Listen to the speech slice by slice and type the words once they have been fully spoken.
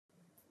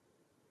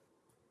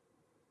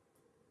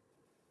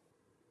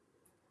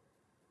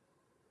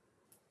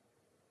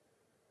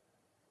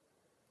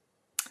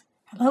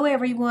Hello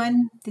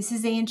everyone, this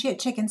is Angie at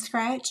Chicken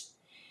Scratch,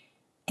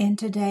 and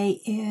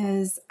today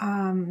is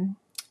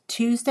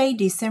Tuesday,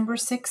 December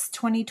 6th,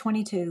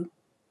 2022.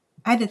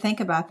 I had to think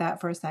about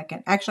that for a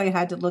second. Actually, I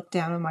had to look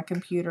down on my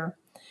computer.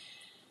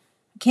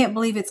 I can't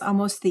believe it's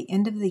almost the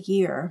end of the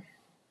year.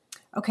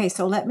 Okay,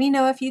 so let me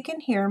know if you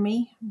can hear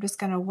me. I'm just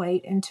going to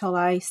wait until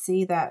I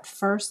see that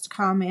first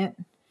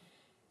comment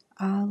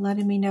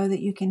letting me know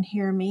that you can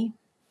hear me.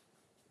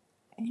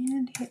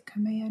 And hit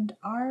Command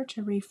R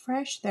to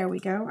refresh. There we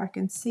go. I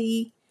can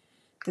see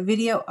the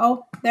video.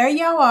 Oh, there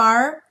y'all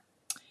are.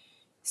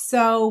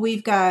 So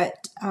we've got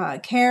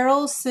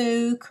Carol,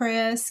 Sue,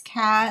 Chris,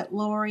 Kat,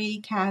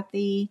 Lori,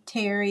 Kathy,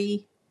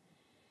 Terry,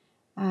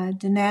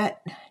 Danette,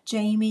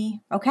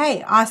 Jamie.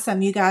 Okay,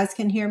 awesome. You guys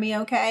can hear me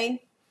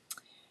okay?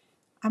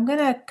 I'm going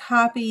to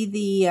copy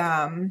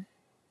the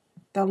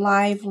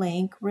live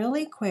link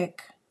really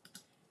quick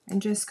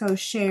and just go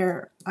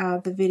share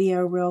the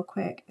video real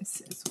quick. It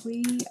says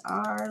we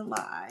are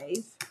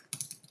live.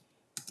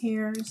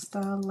 Here's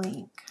the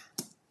link.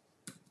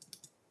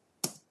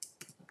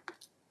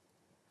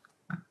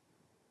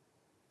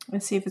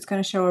 Let's see if it's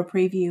going to show a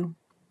preview.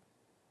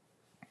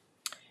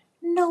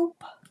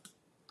 Nope.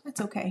 That's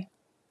okay.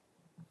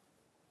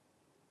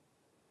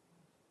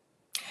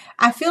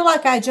 I feel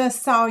like I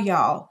just saw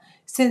y'all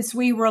since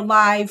we were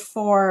live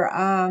for,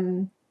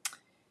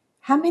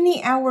 how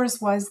many hours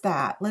was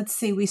that? Let's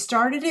see. We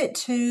started at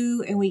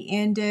 2 and we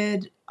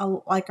ended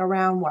like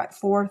around what,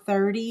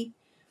 4:30,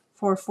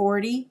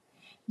 4:40?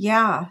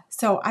 Yeah.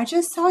 So I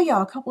just saw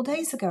y'all a couple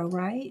days ago,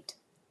 right?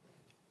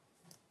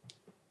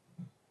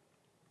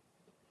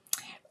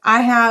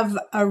 I have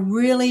a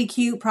really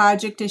cute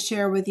project to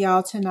share with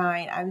y'all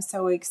tonight. I'm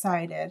so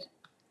excited.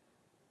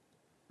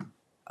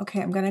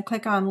 Okay, I'm going to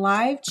click on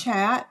live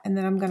chat and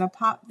then I'm going to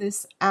pop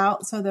this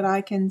out so that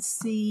I can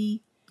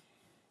see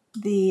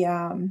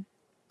the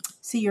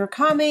see your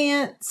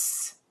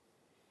comments.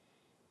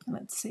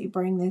 Let's see,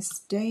 bring this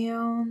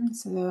down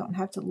so that I don't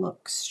have to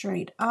look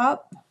straight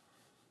up.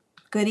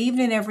 Good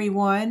evening,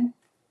 everyone.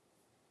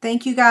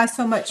 Thank you guys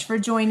so much for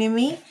joining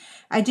me.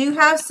 I do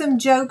have some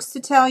jokes to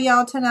tell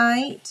y'all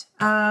tonight,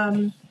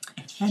 and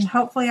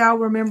hopefully I'll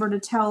remember to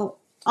tell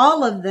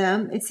all of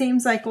them. It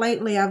seems like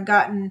lately I've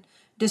gotten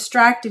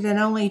distracted and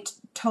only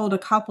told a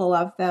couple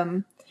of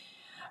them.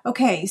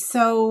 Okay,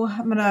 so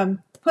I'm going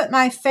to put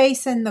my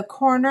face in the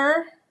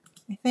corner,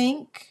 I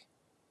think.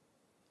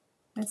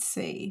 Let's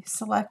see,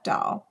 select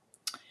all.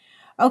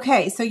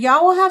 Okay, so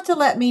y'all will have to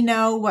let me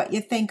know what you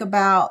think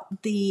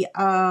about the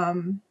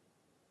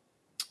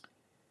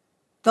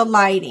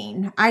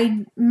lighting.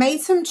 I made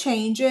some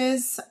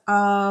changes.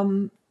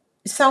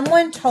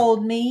 Someone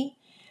told me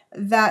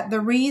that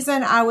the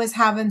reason I was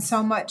having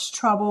so much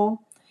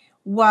trouble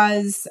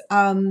was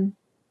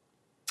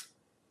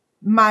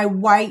my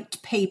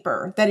white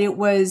paper, that it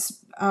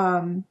was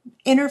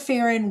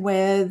interfering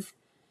with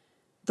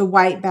the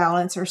white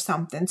balance or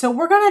something. So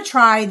we're going to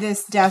try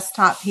this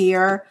desktop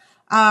here.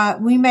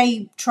 We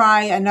may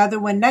try another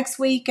one next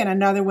week and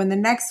another one the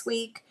next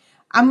week.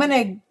 I'm going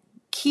to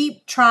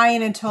keep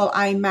trying until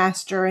I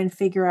master and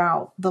figure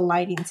out the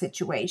lighting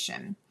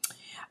situation.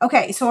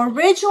 Okay, so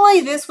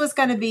originally this was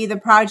going to be the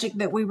project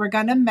that we were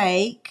going to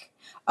make.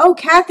 Oh,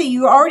 Kathy,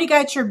 you already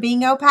got your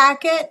bingo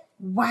packet?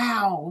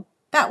 Wow,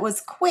 that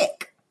was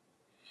quick.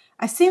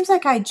 It seems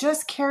like I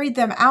just carried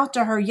them out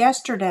to her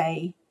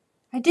yesterday.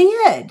 I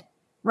did,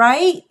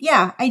 right?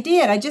 Yeah, I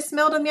did. I just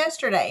mailed them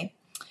yesterday.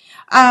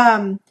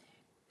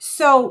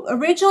 So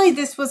originally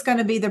this was going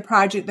to be the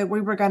project that we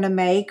were going to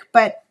make,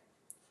 but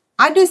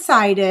I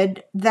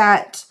decided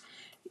that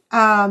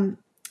the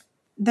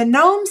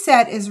gnome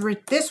set is,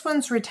 this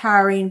one's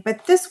retiring,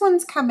 but this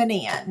one's coming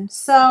in.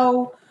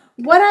 So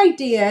what I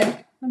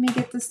did, let me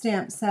get the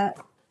stamp set.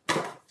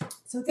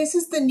 So this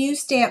is the new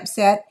stamp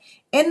set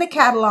in the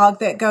catalog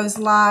that goes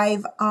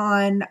live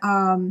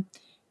on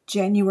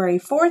January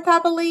 4th, I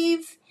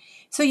believe.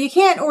 So you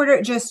can't order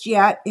it just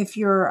yet if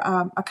you're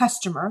a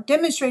customer.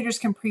 Demonstrators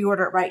can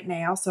pre-order it right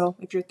now. So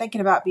if you're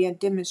thinking about being a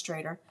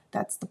demonstrator,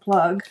 that's the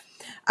plug.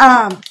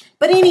 But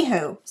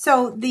anywho,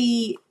 so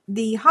the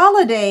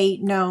holiday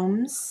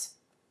gnomes,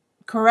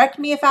 correct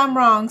me if I'm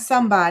wrong,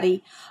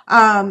 somebody,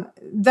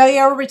 they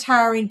are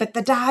retiring, but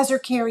the dies are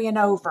carrying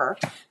over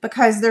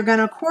because they're going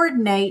to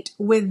coordinate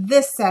with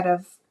this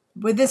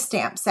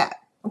stamp set.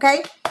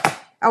 Okay.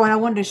 Oh, and I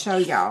wanted to show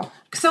y'all.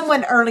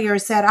 Someone earlier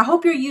said, I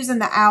hope you're using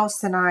the owls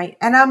tonight.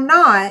 And I'm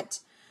not.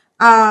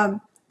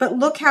 But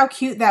look how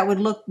cute that would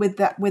look with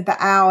the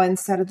owl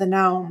instead of the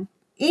gnome.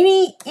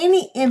 Any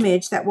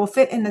image that will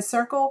fit in the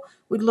circle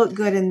would look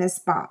good in this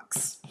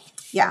box.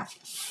 Yeah.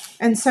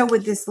 And so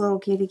would this little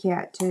kitty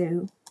cat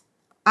too.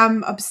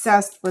 I'm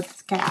obsessed with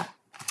this cat.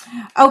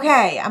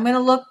 Okay, I'm going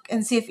to look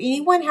and see if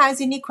anyone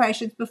has any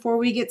questions before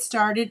we get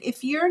started.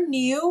 If you're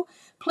new,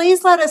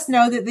 please let us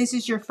know that this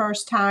is your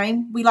first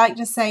time. We like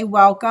to say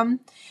welcome.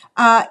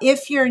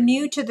 If you're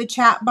new to the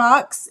chat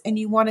box and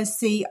you want to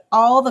see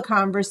all the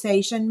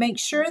conversation, make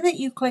sure that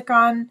you click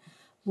on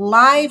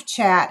live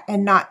chat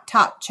and not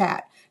top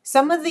chat.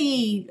 Some of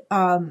the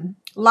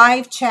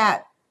live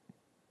chat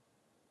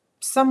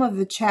some of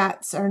the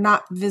chats are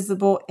not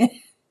visible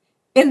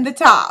in the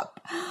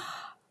top.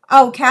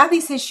 Oh, Kathy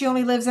says she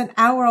only lives an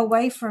hour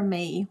away from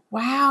me.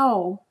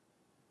 Wow.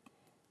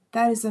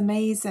 That is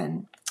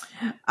amazing.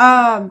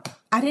 I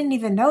didn't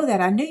even know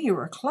that. I knew you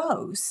were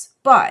close.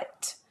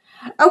 But,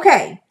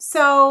 okay.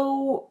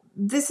 So,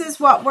 this is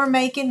what we're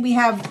making. We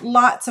have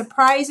lots of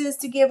prizes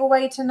to give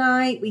away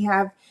tonight. We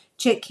have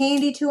chick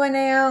candy to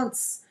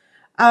announce.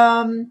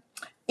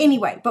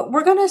 Anyway, but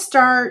we're going to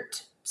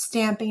start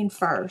stamping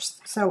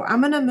first. So,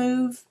 I'm going to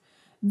move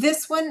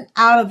this one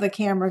out of the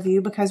camera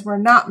view because we're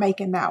not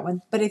making that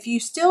one. But if you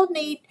still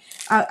need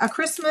a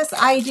Christmas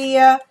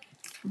idea,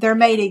 they're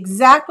made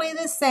exactly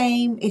the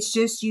same. It's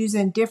just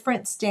using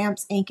different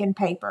stamps, ink, and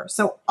paper.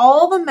 So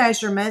all the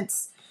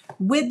measurements,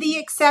 with the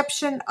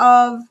exception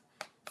of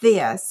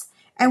this,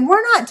 and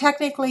we're not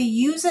technically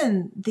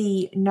using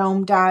the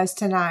gnome dies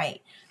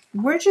tonight.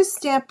 We're just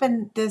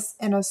stamping this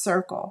in a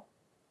circle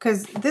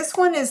because this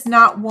one is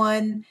not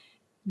one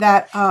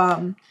that...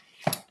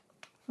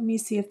 let me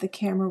see if the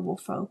camera will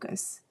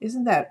focus.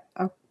 Isn't that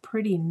a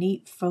pretty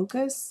neat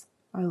focus?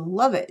 I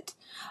love it.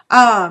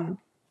 But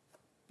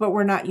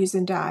we're not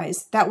using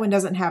dies. That one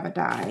doesn't have a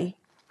die.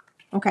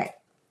 Okay,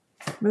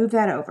 move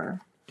that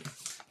over.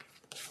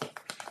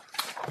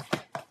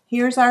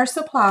 Here's our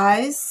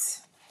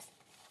supplies.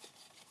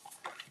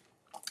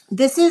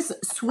 This is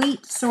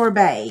sweet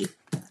sorbet,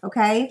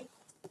 okay?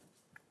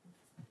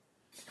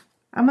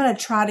 I'm going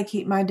to try to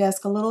keep my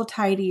desk a little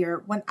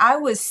tidier. When I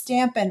was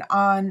stamping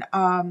on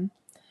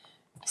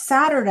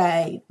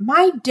Saturday,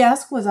 my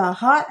desk was a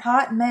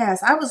hot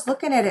mess. I was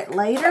looking at it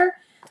later.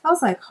 I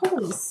was like,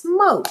 holy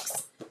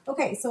smokes.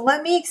 Okay, so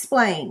let me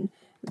explain.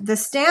 The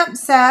stamp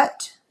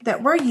set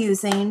that we're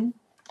using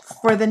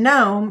for the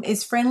gnome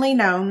is Friendly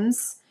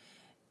Gnomes,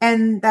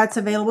 and that's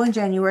available in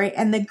January.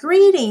 And the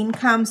greeting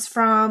comes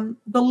from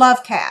the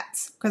Love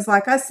Cats, because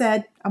like I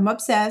said, I'm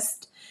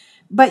obsessed.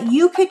 But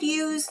you could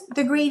use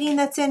the greeting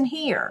that's in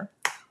here,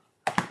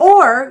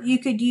 or you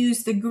could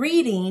use the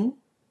greeting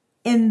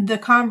in the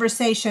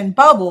Conversation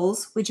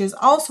Bubbles, which is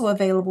also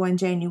available in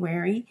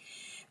January.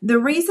 The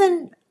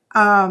reason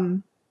I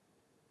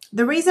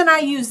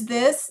use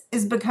this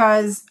is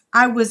because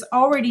I was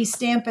already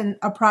stamping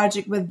a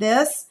project with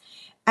this,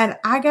 and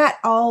I got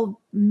all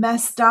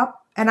messed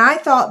up, and I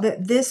thought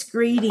that this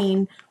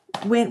greeting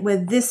went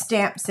with this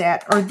stamp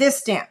set or this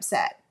stamp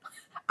set.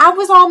 I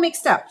was all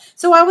mixed up.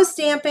 So I was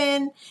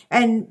stamping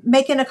and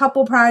making a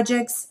couple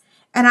projects,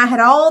 and I had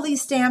all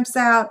these stamps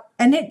out,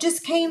 and it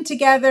just came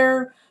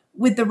together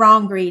with the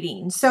wrong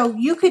greeting. So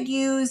you could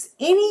use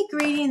any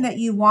greeting that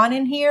you want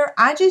in here.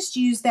 I just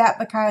used that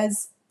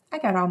because I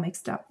got all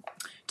mixed up,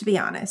 to be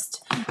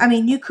honest. I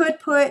mean, you could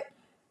put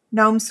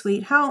gnome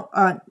sweet home,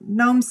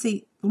 gnome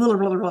sweet,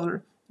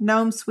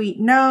 gnome sweet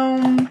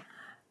gnome,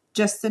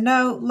 just a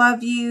note,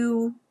 love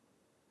you,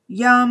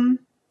 yum.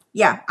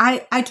 Yeah,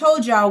 I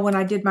told y'all when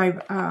I did my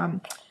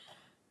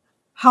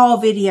haul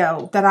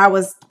video that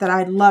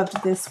I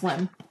loved this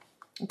one.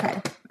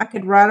 Okay, I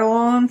could rattle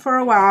on for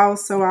a while,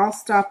 so I'll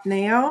stop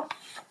now.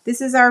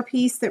 This is our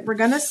piece that we're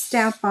going to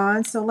stamp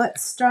on, so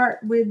let's start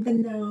with the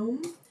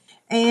gnome.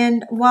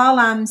 And while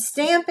I'm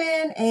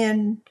stamping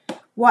and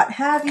what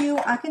have you,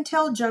 I can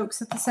tell jokes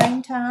at the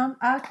same time.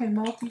 I can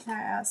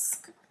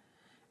multitask.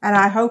 And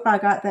I hope I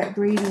got that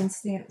greeting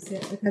stamp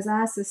set because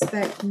I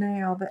suspect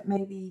now that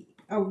maybe...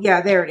 Oh,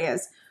 yeah, there it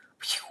is.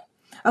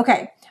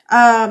 Okay.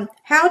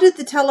 How did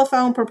the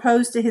telephone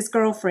propose to his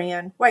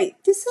girlfriend?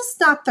 Wait, this is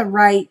not the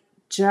right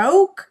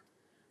joke.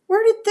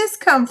 Where did this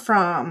come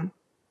from?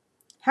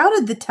 How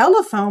did the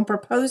telephone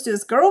propose to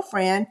his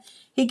girlfriend?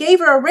 He gave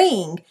her a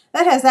ring.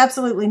 That has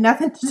absolutely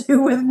nothing to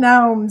do with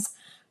gnomes.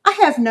 I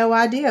have no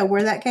idea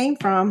where that came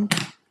from.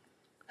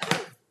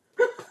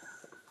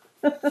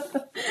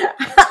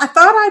 I thought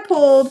I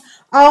pulled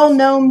all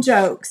gnome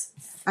jokes.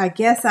 I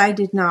guess I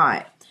did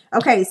not.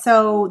 Okay,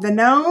 so the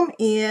gnome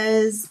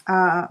is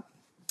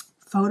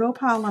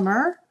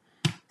photopolymer.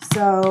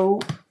 So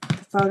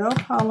the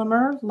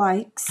photopolymer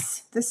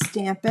likes the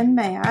Stampin'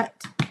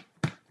 Mat.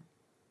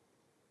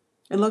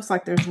 It looks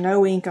like there's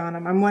no ink on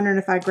them. I'm wondering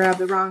if I grabbed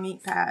the wrong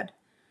ink pad.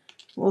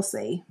 We'll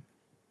see.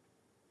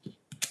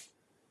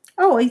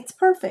 Oh, it's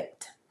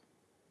perfect.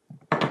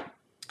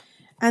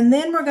 And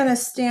then we're going to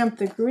stamp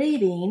the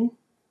greeting.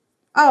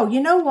 Oh,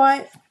 you know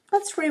what?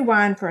 Let's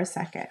rewind for a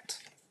second.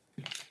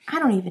 I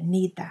don't even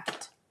need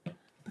that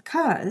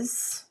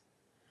because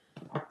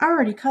I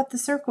already cut the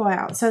circle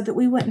out so that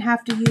we wouldn't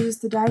have to use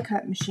the die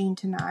cut machine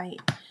tonight.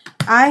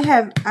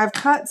 I've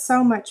cut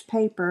so much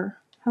paper.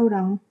 Hold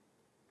on.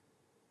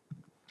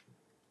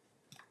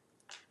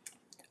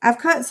 I've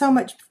cut so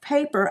much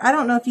paper. I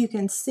don't know if you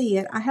can see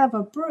it. I have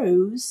a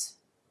bruise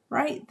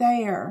right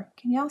there.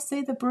 Can y'all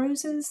see the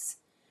bruises?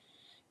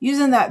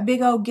 Using that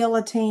big old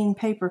guillotine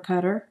paper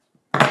cutter.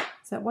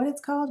 Is that what it's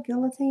called?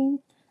 Guillotine?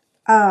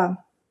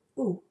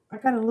 Ooh, I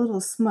got a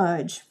little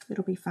smudge.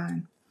 It'll be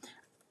fine.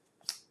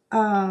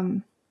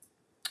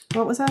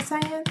 What was I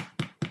saying?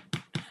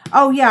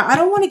 Oh, yeah, I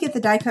don't want to get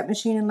the die cut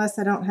machine unless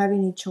I don't have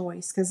any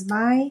choice because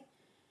my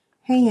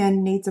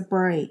hand needs a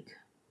break.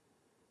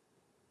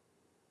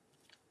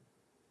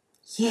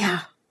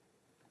 Yeah.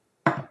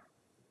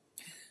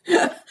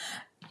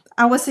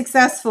 I was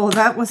successful.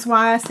 That was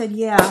why I said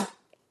yeah.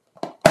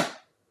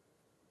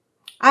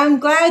 I'm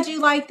glad you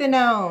like the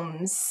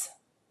gnomes.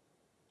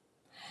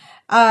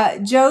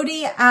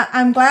 Jody,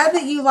 I'm glad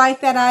that you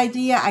like that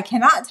idea. I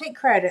cannot take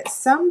credit.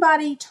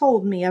 Somebody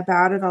told me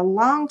about it a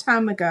long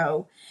time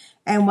ago.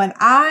 And when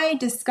I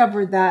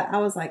discovered that, I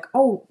was like,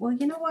 oh, well,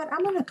 you know what?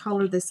 I'm going to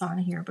color this on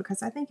here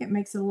because I think it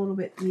makes it a little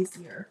bit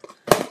easier.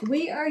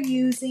 We are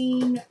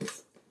using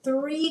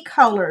 3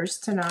 colors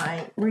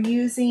tonight. We're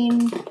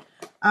using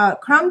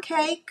Crumb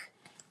Cake.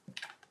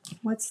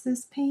 What's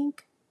this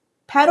pink?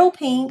 Petal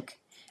Pink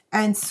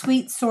and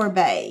Sweet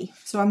Sorbet.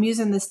 So I'm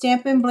using the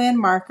Stampin' Blend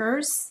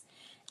markers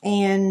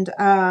and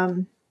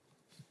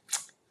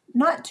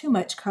not too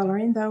much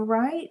coloring though,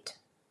 right?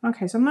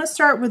 Okay, so I'm going to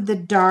start with the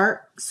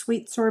dark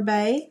Sweet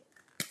Sorbet.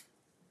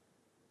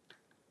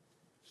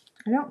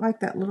 I don't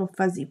like that little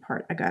fuzzy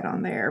part I got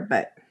on there,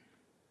 but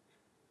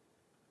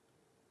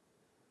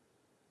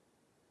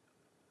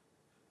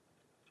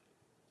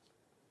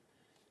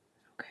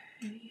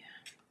okay.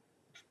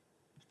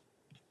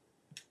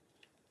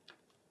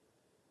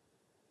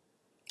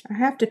 I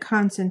have to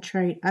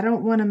concentrate. I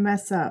don't want to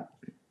mess up.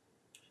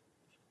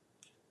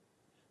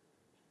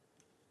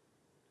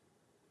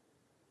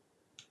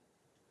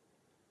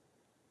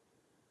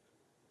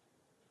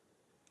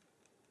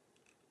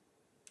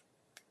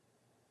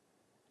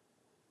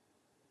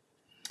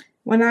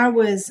 When I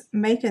was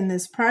making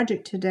this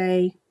project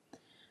today,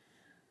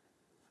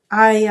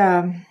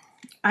 I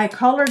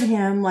colored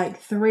him like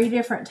 3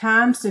 different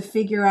times to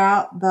figure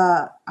out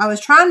I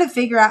was trying to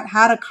figure out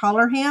how to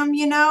color him,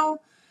 you know.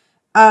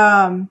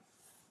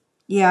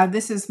 Yeah,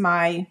 this is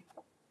my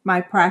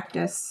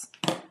practice.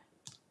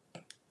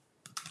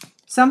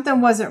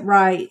 Something wasn't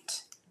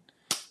right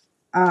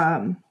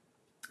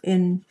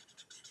in,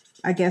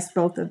 I guess,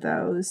 both of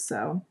those.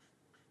 So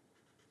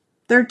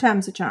 3rd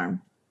time's a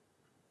charm.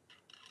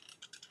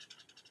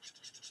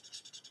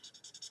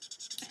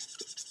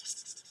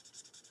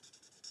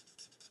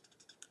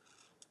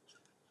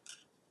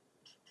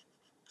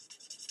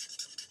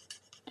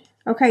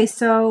 Okay,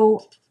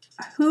 so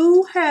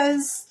who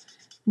has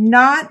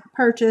not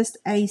purchased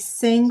a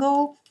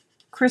single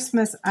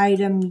Christmas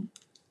item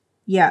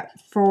yet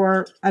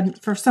for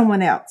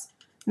someone else?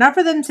 Not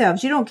for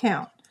themselves. You don't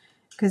count,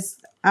 because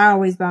I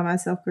always buy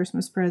myself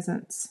Christmas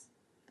presents.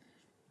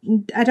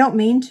 I don't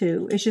mean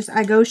to. It's just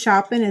I go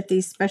shopping at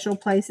these special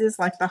places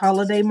like the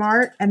Holiday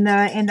Mart, and then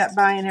I end up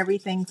buying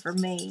everything for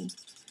me.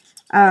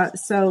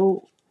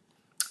 So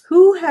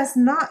who has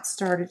not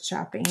started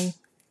shopping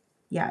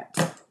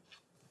yet?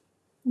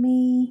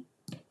 Me.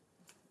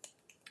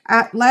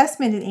 Last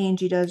minute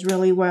Angie does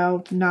really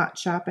well not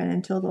shopping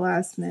until the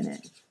last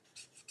minute.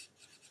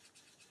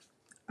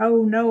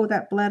 Oh no,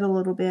 that bled a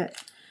little bit.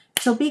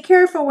 So be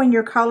careful when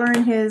you're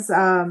coloring his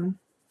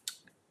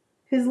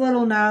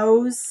little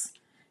nose.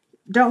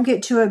 Don't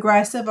get too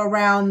aggressive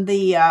around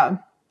the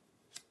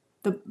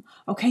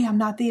okay, I'm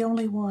not the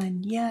only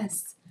one.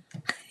 Yes.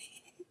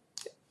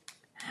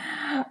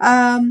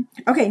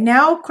 Okay,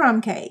 now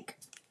Crumb Cake.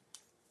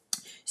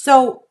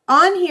 So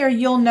on here,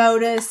 you'll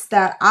notice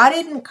that I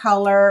didn't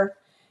color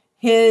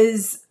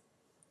his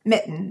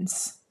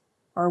mittens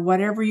or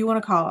whatever you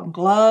want to call them,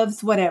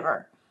 gloves,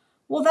 whatever.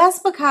 Well, that's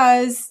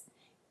because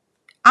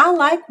I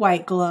like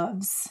white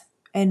gloves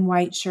and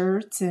white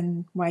shirts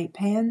and white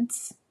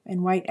pants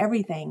and white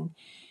everything.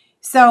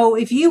 So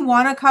if you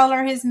want to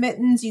color his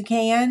mittens, you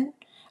can.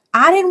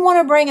 I didn't want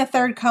to bring a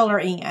 3rd color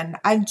in.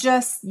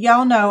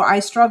 Y'all know I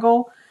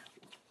struggle.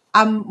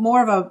 I'm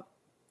more of a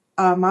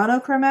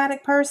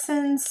monochromatic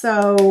person,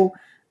 so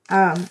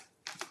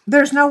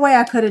there's no way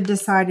I could have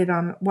decided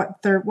on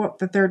what the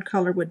 3rd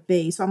color would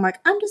be. So I'm like,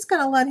 I'm just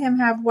going to let him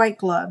have white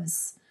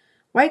gloves.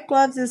 White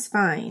gloves is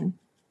fine.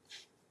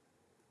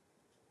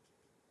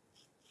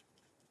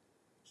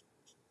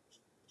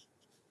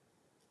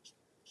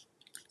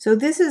 So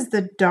this is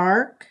the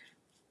dark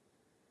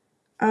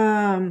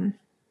Crumb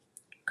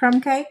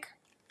Cake.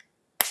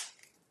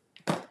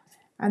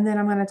 And then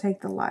I'm going to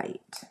take the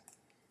light.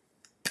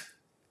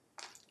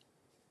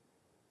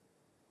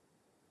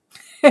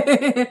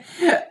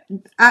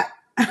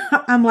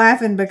 I'm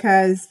laughing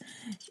because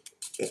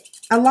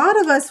a lot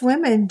of us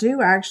women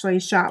do actually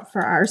shop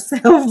for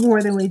ourselves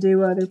more than we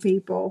do other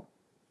people.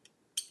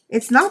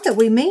 It's not that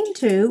we mean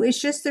to.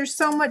 It's just there's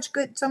so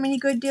many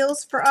good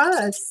deals for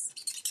us,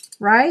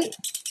 right?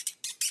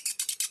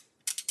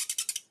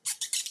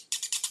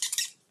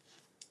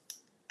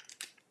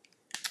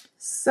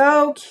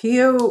 So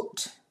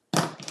cute.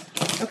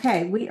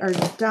 Okay, we are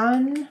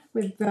done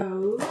with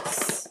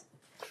those.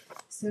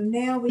 So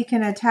now we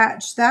can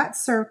attach that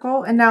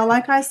circle. And now,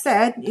 like I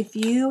said, if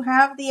you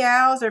have the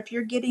owls or if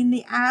you're getting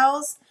the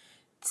owls,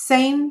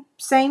 same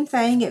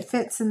thing. It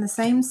fits in the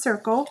same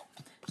circle.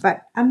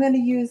 But I'm going to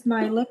use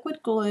my liquid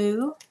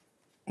glue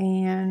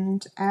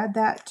and add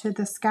that to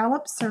the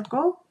scallop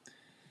circle.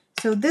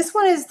 So this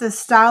one is the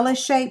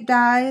stylish shape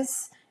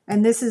dies,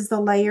 and this is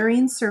the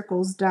layering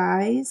circles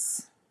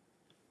dies.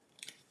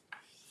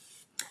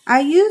 I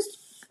used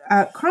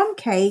crumb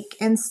cake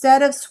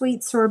instead of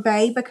sweet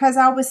sorbet because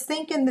I was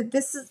thinking that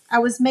I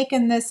was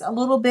making this a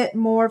little bit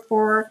more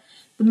for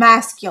the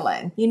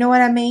masculine. You know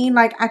what I mean?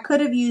 Like I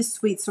could have used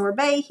sweet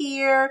sorbet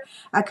here.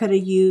 I could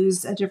have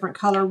used a different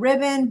color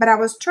ribbon, but I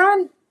was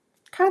trying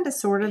kind of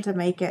sort of to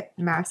make it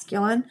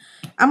masculine.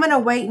 I'm going to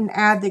wait and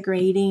add the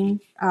grading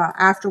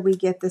after we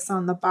get this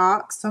on the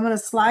box. So I'm going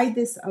to slide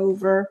this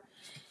over,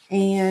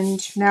 and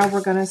now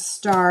we're going to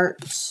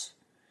start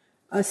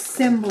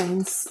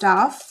assembling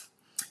stuff.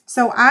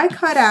 So I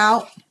cut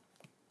out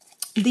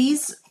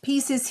these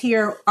pieces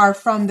here are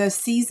from the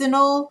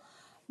seasonal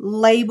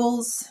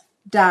labels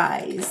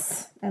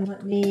dies, and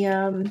let me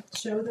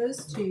show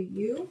those to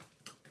you.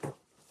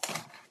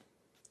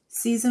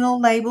 Seasonal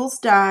labels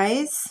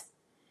dies.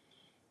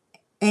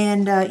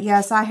 And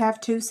yes, I have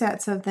 2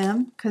 sets of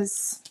them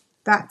because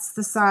that's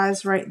the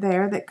size right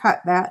there that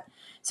cut that.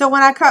 So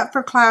when I cut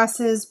for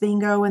classes,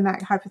 bingo, and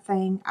that type of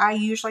thing, I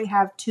usually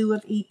have 2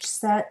 of each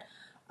set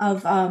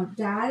of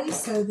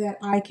dies so that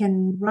I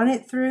can run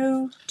it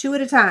through 2 at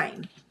a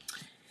time.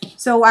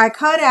 So I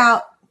cut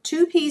out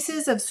 2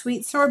 pieces of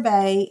sweet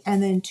sorbet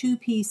and then 2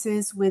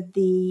 pieces with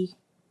the,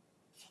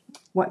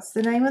 what's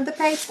the name of the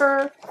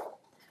paper?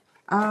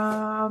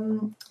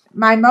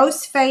 My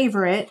most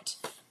favorite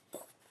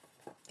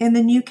in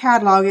the new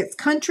catalog, it's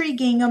Country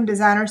Gingham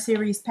Designer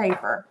Series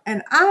paper,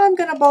 and I'm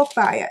gonna bulk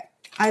buy it.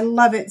 I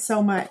love it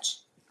so much.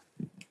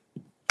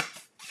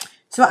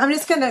 So I'm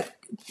just gonna,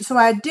 so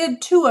I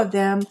did 2 of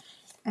them,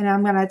 and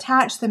I'm gonna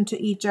attach them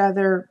to each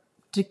other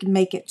to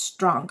make it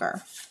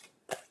stronger.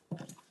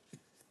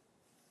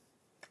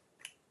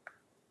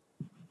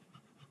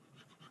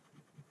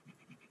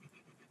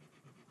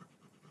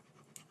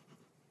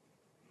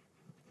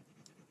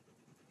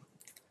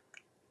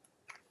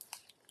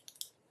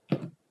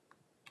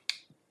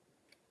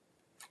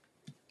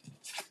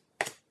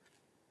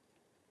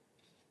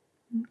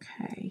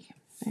 Okay,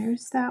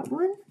 there's that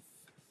one.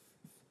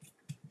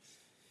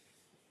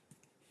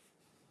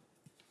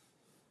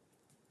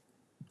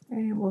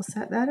 And we'll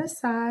set that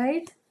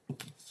aside.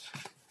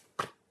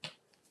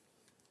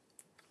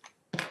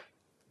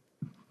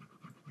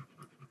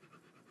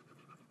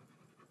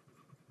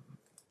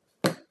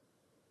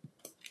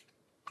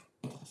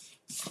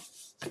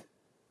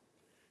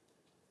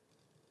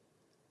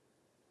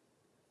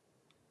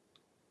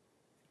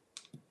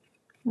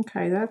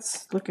 Okay,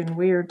 that's looking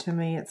weird to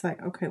me. It's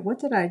like, okay, what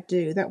did I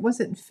do? That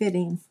wasn't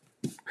fitting.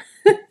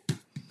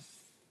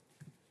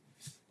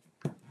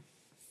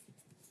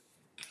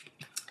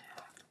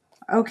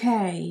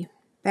 Okay,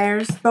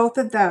 there's both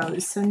of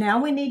those. So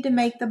now we need to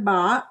make the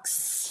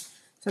box.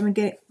 So I'm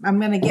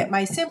gonna get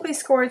my Simply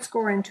Scored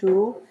scoring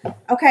tool.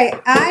 Okay,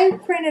 I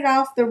printed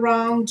off the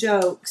wrong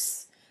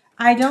jokes.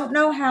 I don't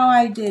know how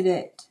I did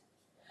it.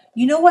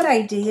 You know what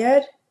I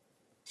did?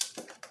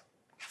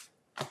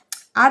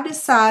 I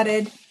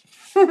decided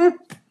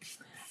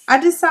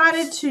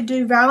to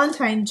do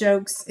Valentine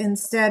jokes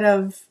instead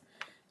of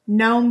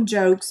gnome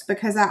jokes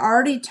because I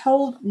already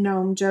told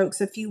gnome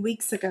jokes a few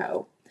weeks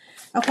ago.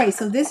 Okay,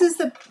 so this is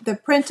the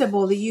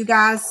printable that you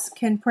guys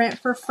can print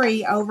for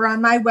free over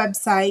on my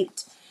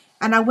website.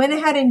 And I went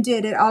ahead and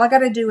did it. All I got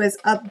to do is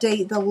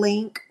update the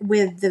link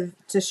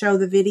to show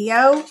the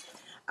video.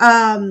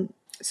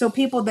 So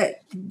people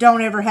that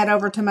don't ever head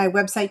over to my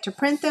website to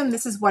print them,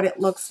 this is what it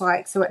looks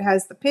like. So it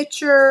has the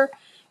picture,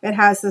 it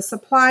has the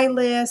supply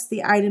list,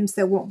 the items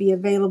that won't be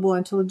available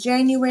until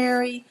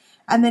January,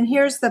 and then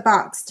here's the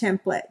box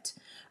template.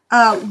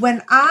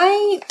 When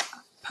I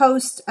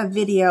post a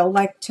video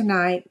like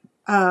tonight,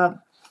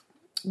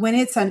 when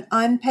it's an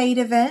unpaid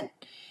event,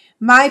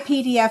 my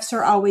PDFs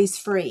are always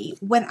free.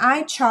 When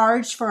I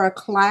charge for a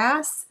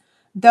class,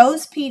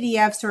 those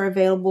PDFs are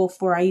available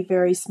for a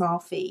very small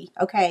fee,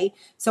 okay?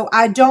 So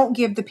I don't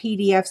give the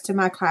PDFs to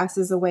my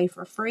classes away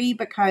for free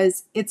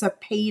because it's a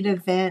paid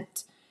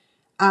event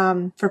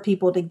for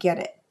people to get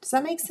it. Does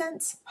that make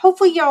sense?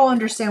 Hopefully y'all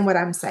understand what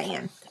I'm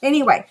saying.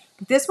 Anyway,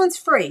 this one's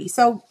free.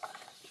 So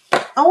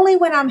only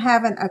when I'm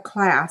having a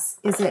class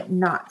is it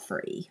not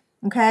free,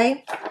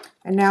 okay?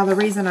 And now the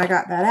reason I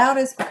got that out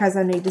is because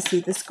I need to see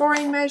the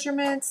scoring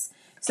measurements.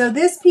 So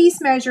this piece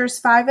measures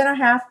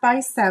 5.5 by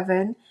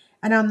 7.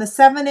 And on the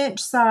 7-inch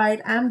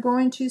side, I'm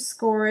going to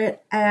score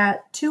it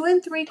at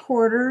 2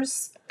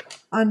 3/4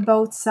 on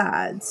both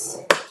sides.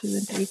 2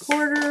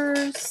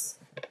 3/4,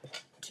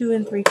 2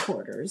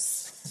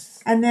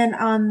 3/4. And then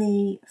on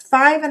the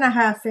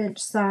 5.5-inch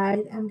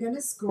side, I'm going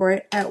to score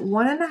it at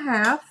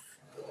 1.5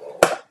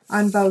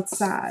 on both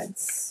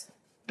sides.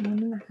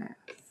 1.5.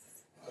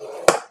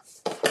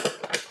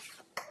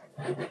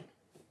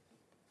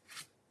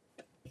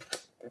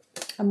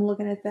 I'm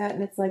looking at that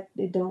and it's like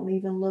it don't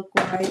even look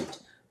right,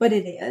 but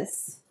it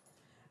is.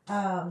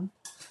 So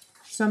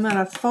I'm going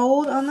to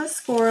fold on the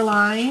score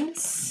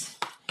lines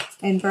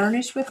and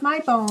burnish with my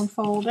bone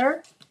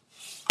folder.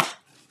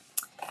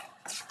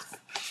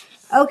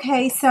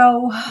 Okay,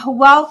 so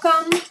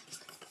welcome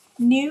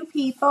new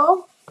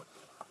people.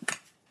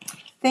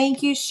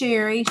 Thank you,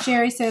 Sherry.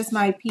 Sherry says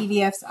my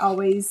PDFs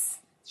always,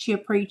 she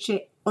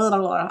appreciates,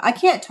 I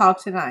can't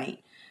talk tonight.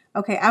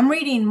 Okay, I'm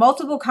reading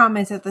multiple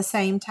comments at the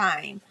same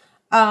time.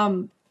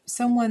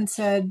 Someone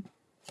said,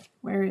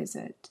 where is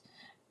it?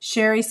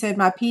 Sherry said,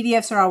 my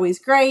PDFs are always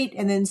great.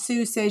 And then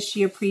Sue says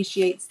she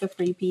appreciates the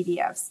free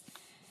PDFs.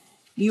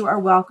 You are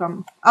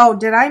welcome. Oh,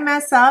 did I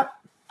mess up?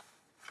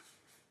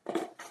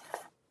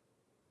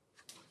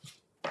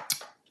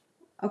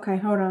 Okay,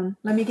 hold on.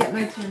 Let me get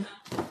my pen.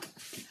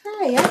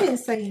 Hey, I didn't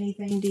say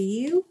anything, do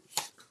you?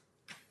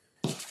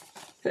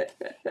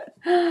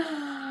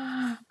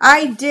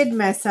 I did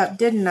mess up,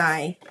 didn't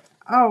I?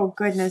 Oh,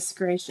 goodness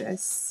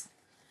gracious.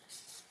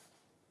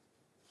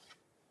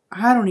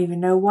 I don't even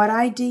know what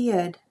I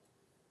did.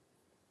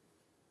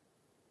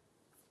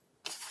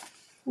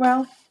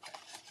 Well,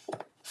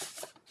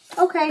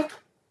 okay.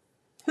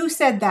 Who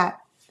said that?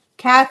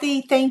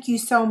 Kathy, thank you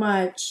so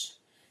much.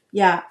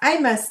 Yeah, I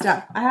messed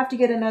up. I have to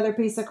get another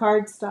piece of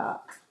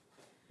cardstock.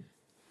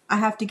 I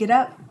have to get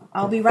up.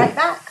 I'll be right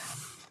back.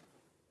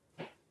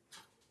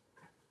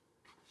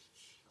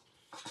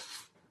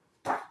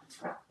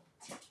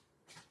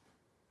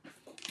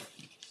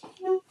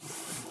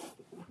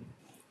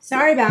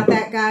 Sorry about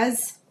that,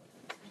 guys.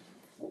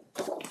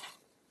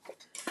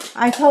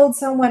 I told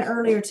someone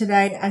earlier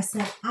today, I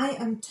said, I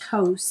am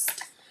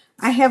toast.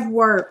 I have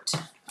worked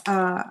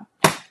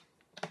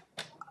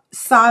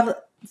solid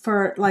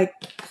for like,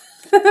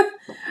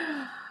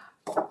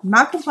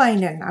 not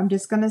complaining. I'm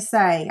just going to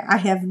say I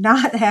have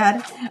not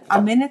had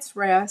a minute's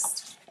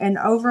rest in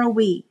over a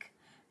week.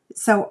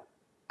 So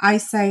I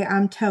say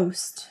I'm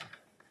toast.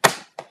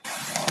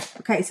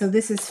 Okay, so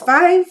this is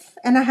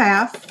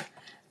 5.5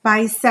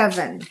 by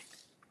 7.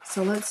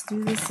 So let's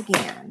do this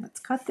again. Let's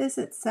cut this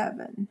at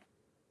 7.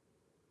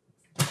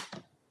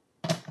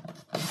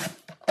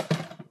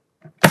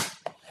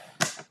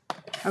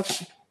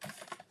 Okay.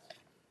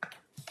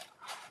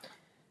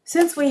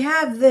 Since we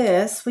have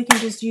this, we can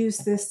just use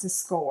this to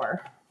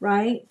score,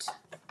 right?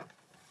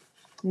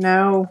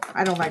 No,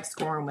 I don't like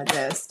scoring with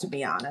this, to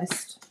be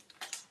honest.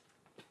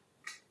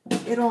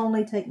 It'll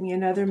only take me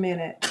another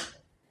minute.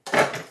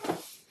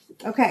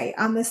 Okay,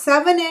 on the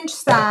 7-inch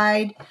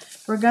side,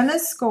 we're going to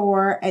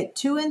score at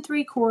 2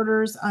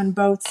 3/4 on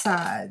both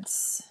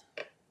sides.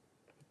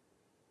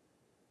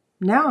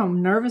 Now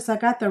I'm nervous I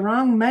got the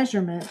wrong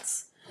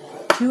measurements.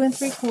 2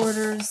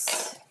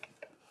 3/4,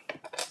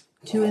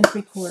 2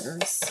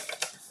 3/4.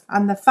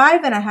 On the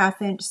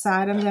 5.5-inch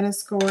side, I'm going to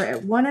score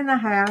at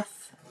 1.5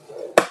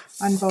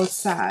 on both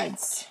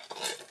sides.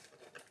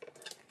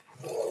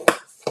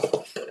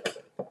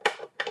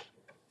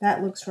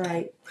 That looks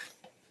right.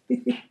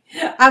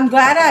 I'm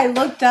glad I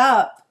looked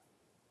up.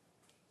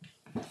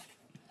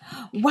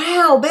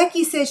 Wow,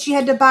 Becky says she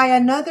had to buy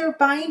another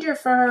binder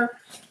for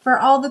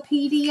all the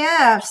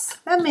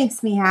PDFs. That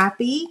makes me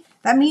happy.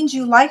 That means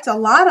you liked a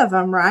lot of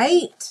them,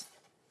 right?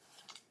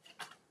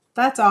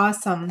 That's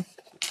awesome.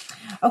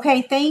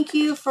 Okay, thank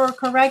you for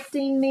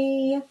correcting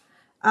me.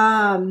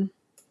 Now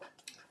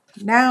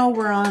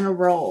we're on a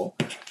roll.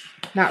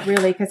 Not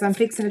really, because I'm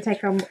fixing to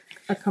take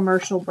a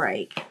commercial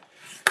break.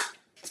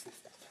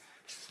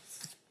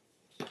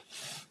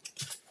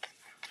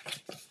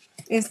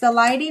 Is the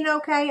lighting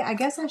okay? I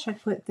guess I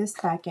should put this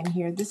back in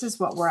here. This is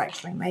what we're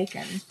actually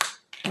making,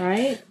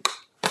 right?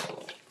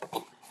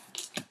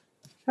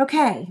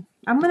 Okay,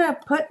 I'm going to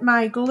put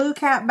my glue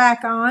cap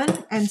back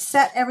on and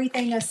set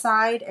everything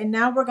aside. And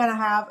now we're going to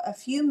have a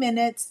few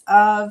minutes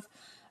of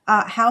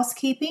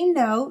housekeeping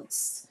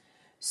notes.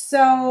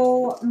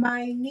 So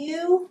my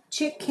new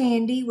chick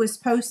candy was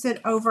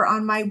posted over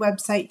on my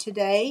website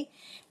today.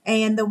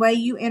 And the way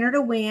you enter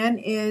to win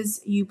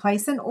is you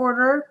place an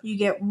order. You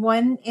get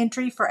 1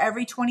 entry for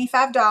every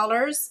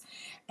 $25.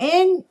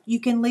 And you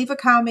can leave a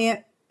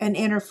comment and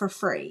enter for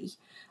free.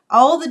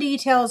 All the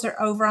details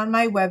are over on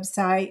my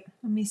website.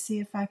 Let me see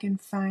if I can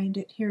find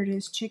it. Here it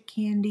is, chick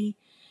candy.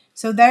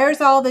 So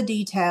there's all the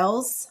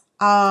details.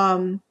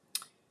 Yeah,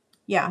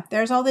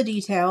 there's all the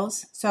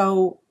details.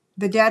 So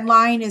the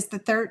deadline is the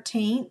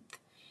 13th.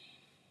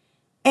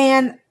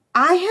 And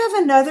I have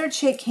another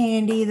chick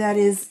candy that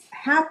is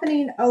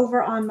happening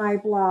over on my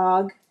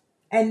blog.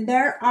 And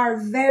there are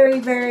very,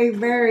 very,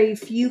 very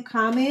few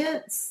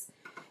comments.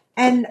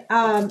 And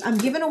I'm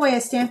giving away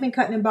a Stampin'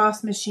 Cut and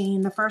Emboss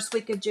machine the first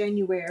week of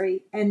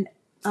January. And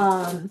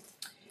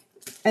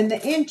the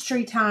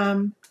entry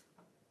time,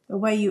 the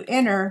way you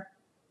enter,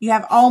 you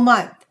have all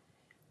month.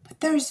 But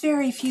there's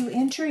very few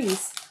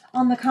entries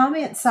on the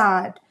comment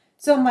side.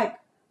 So I'm like,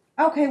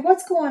 okay,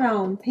 what's going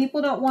on?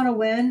 People don't want to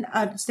win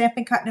a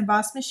Stampin' Cut and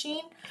Emboss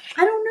machine?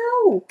 I don't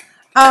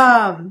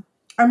know.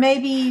 Or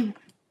maybe,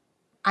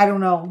 I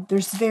don't know.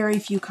 There's very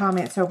few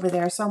comments over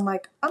there. So I'm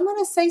like, I'm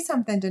going to say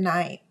something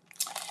tonight.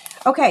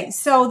 Okay,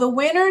 so the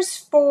winners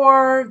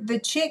for the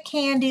chick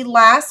candy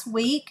last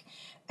week,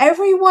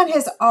 everyone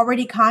has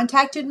already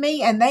contacted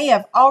me and they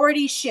have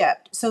already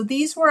shipped. So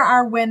these were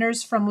our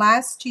winners from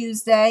last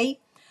Tuesday.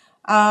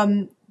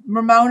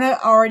 Ramona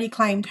already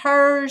claimed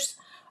hers.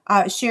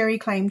 Sherry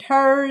claimed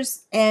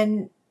hers.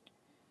 And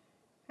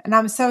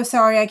I'm so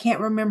sorry I can't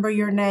remember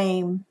your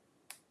name.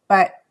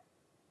 But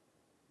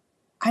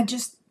I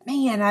just,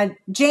 man,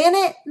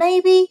 Janet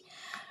maybe?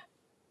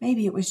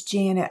 Maybe it was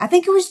Janet. I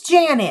think it was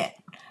Janet.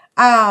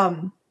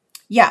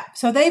 Yeah,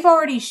 so they've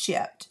already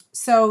shipped.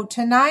 So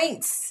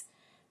tonight's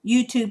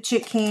YouTube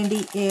Chick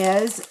Candy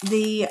is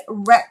the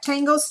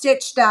rectangle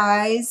stitch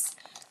dies,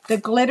 the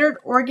glittered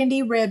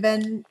organdy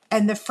ribbon,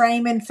 and the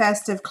frame and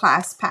festive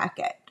class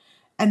packet.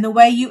 And the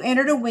way you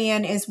enter to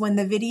win is when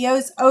the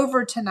video's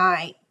over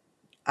tonight,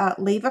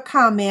 leave a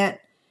comment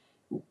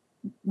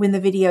when the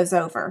video's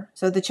over.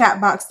 So the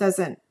chat box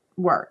doesn't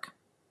work.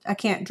 I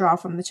can't draw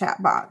from the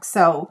chat box.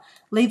 So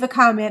leave a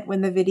comment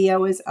when the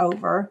video is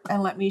over,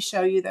 and let me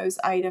show you those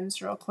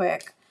items real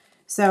quick.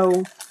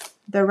 So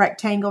the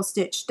rectangle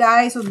stitch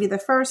dies will be the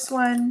first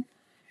one,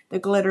 the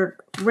glittered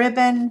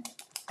ribbon,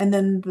 and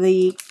then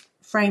the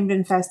framed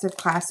and festive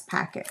class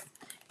packet.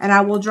 And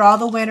I will draw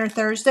the winner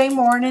Thursday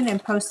morning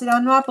and post it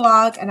on my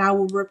blog, and I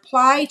will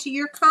reply to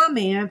your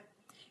comment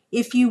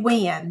if you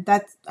win.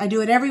 I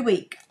do it every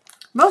week.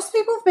 Most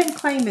people have been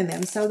claiming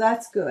them, so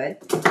that's good.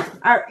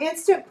 Our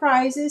instant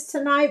prizes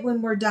tonight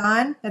when we're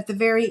done at the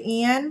very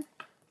end.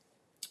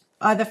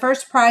 The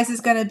first prize is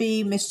going to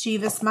be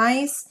Mischievous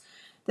Mice.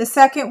 The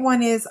second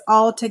one is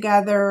All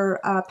Together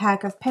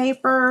pack of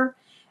paper.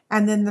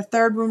 And then the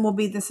third one will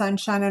be the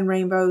Sunshine and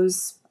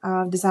Rainbows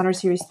Designer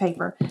Series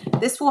paper.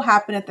 This will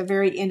happen at the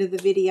very end of the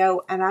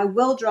video, and I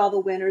will draw the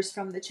winners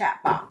from the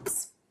chat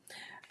box.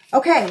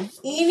 Okay,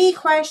 any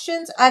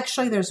questions?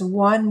 Actually, there's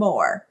one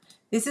more.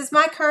 This is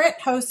my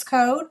current host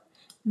code.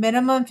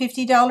 Minimum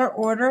 $50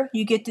 order.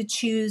 You get to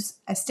choose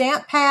a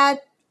stamp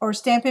pad or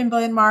Stampin'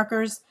 Blend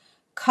markers,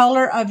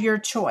 color of your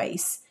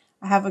choice.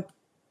 I have a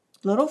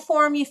little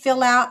form you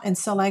fill out and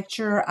select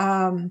your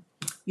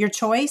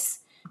choice.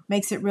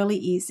 Makes it really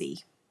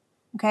easy.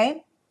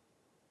 Okay?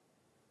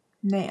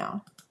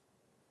 Now,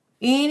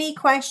 any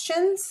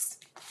questions?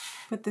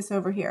 Put this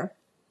over here.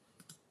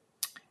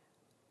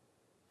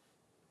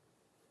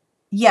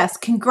 Yes,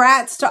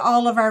 congrats to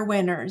all of our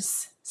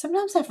winners.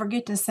 Sometimes I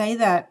forget to say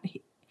that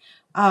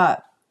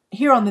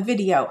here on the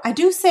video. I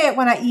do say it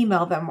when I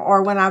email them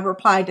or when I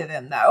reply to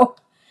them, though.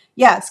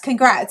 Yes,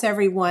 congrats,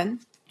 everyone.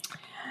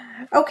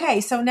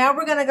 Okay, so now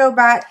we're going to go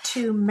back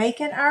to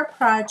making our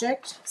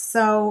project.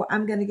 So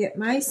I'm going to get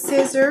my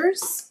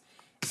scissors,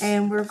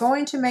 and we're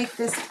going to make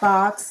this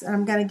box. And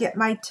I'm going to get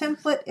my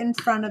template in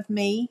front of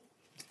me.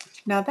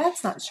 Now,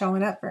 that's not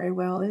showing up very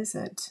well, is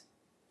it?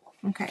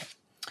 Okay,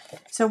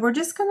 so we're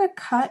just going to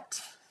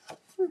cut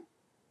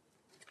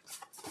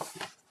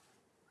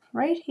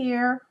right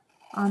here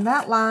on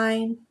that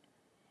line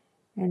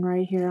and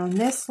right here on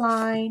this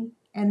line,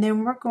 and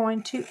then we're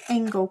going to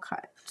angle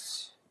cut.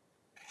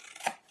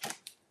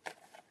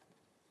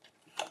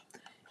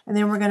 And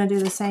then we're going to do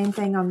the same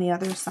thing on the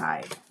other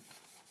side.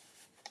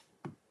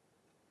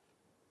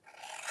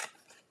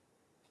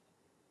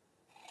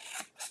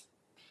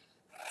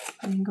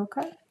 Angle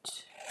cut,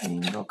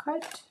 angle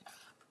cut.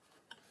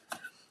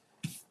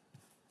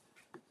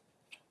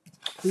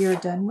 We are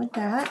done with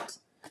that.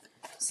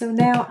 So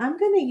now I'm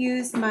going to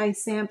use my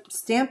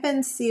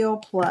Stampin' Seal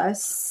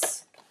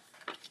Plus.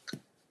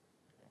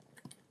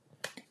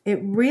 It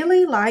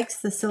really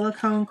likes the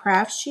silicone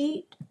craft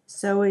sheet.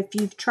 So if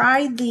you've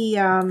tried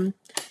the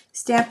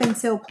Stampin'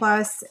 Seal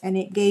Plus and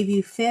it gave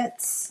you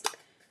fits,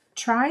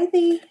 try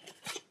the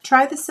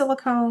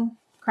silicone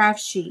craft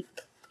sheet.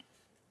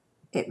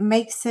 It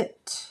makes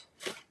it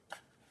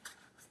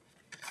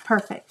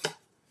perfect.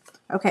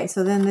 Okay,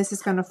 so then this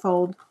is going to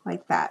fold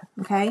like that,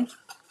 okay?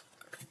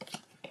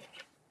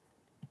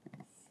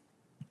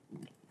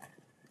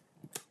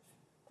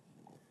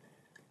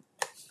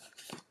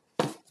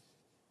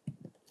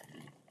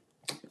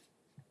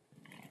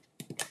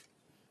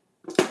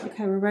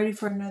 Okay, we're ready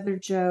for another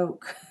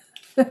joke.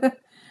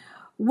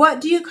 What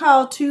do you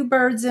call two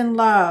birds in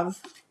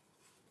love?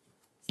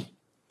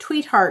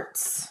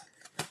 Tweethearts.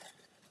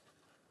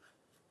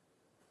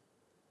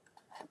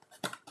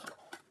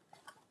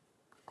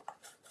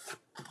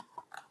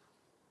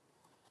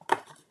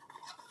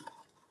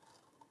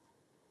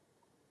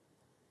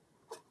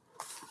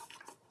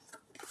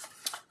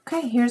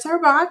 Okay, here's our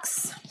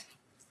box.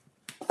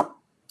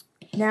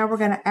 Now we're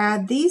going to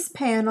add these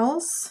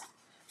panels.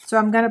 So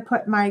I'm going to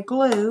put my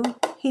glue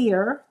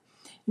here.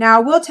 Now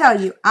I will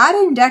tell you, I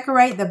didn't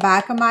decorate the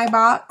back of my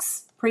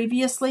box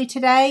previously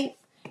today.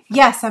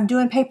 Yes, I'm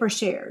doing paper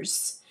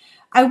shares.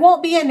 I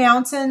won't be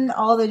announcing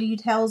all the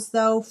details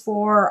though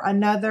for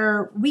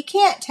we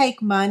can't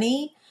take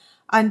money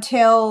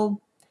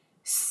until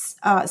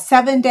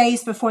 7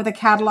 days before the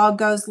catalog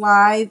goes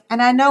live.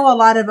 And I know a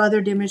lot of other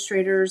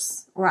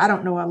demonstrators, or I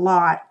don't know a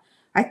lot,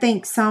 I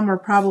think some are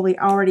probably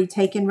already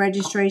taking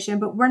registration,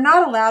 but we're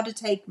not allowed to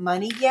take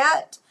money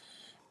yet.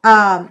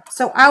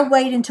 So I'll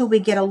wait until we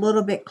get a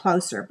little bit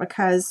closer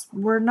because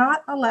we're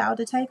not allowed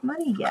to take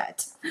money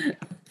yet.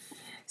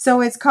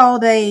 So it's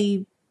called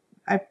a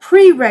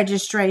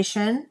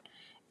pre-registration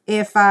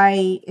if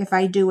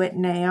I do it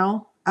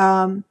now.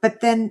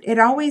 But then it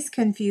always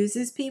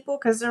confuses people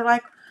because they're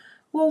like,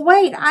 well,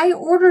 wait, I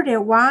ordered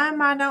it. Why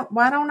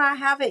don't I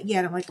have it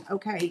yet? I'm like,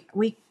 okay,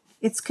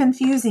 it's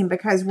confusing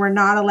because we're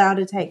not allowed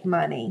to take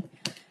money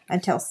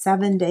until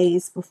 7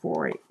 days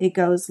before it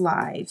goes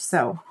live.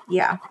 So,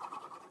 yeah.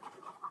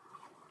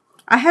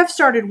 I have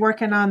started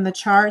working on the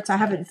charts. I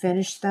haven't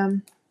finished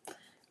them.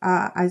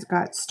 I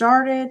got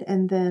started,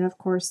 and then, of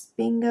course,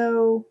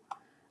 bingo.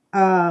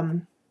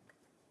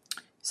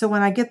 So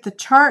when I get the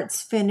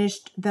charts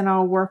finished, then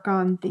I'll work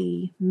on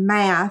the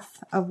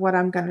math of what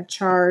I'm going to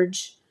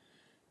charge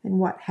and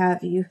what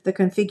have you, the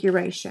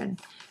configuration.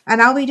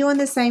 And I'll be doing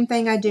the same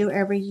thing I do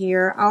every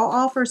year. I'll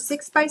offer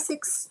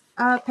 6x6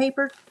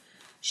 paper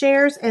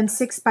shares and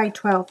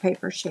 6x12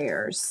 paper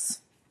shares.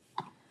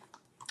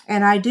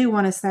 And I do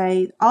want to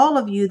say, all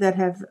of you that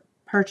have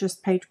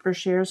purchased paper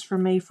shares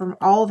from me from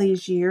all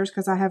these years,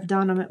 because I have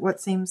done them at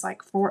what seems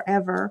like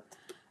forever,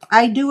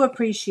 I do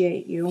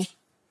appreciate you.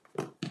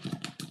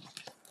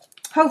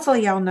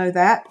 Hopefully y'all know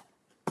that.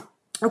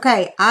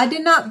 Okay, I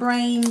did not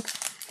bring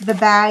the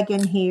bag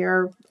in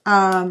here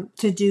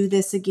to do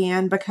this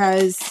again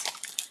because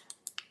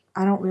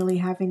I don't really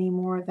have any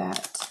more of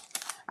that.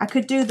 I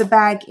could do the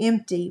bag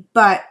empty,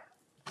 but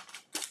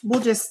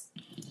we'll just,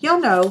 y'all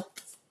know.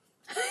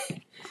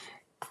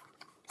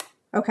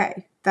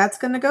 Okay, that's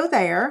going to go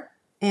there,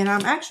 and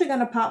I'm actually going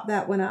to pop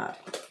that one up.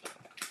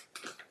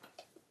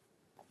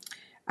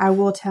 I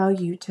will tell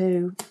you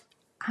too,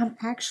 I'm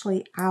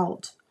actually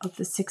out of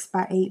the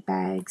 6x8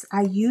 bags.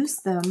 I use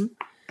them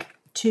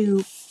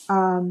to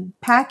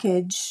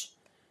package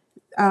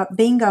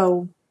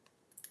bingo.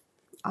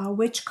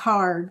 Which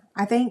card?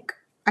 I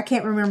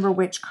can't remember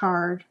which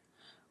card.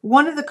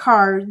 One of the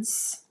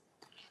cards,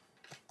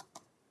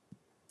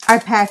 I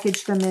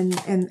packaged them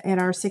in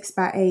our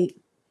 6x8,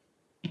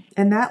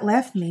 and that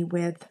left me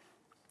with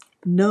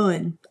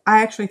none.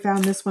 I actually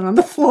found this one on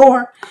the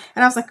floor,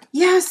 and I was like,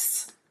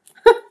 yes!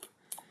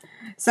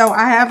 So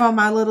I have on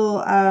my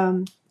little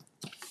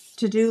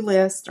to-do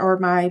list, or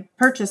my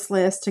purchase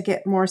list, to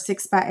get more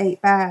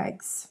 6x8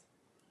 bags.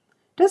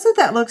 Doesn't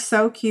that look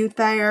so cute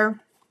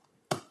there?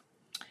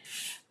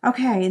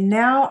 Okay, and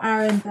now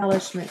our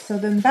embellishments. So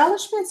the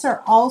embellishments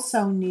are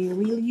also new.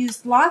 We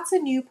used lots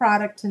of new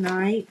product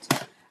tonight.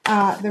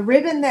 The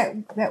ribbon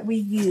that we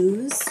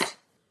used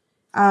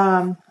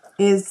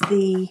is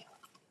the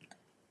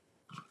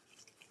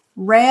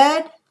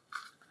red,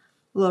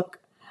 look,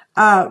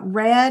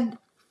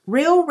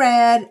 Real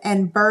Red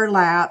and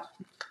Burlap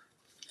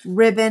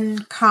ribbon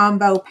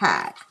combo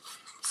pack.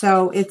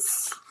 So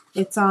it's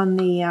on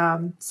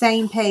the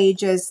same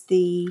page as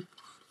the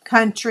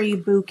Country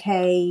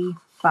Bouquet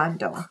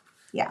bundle.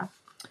 Yeah.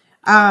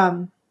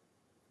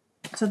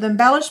 So the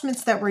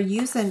embellishments that we're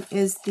using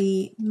is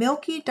the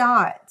Milky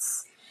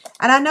dots.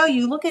 And I know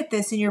you look at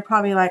this and you're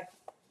probably like,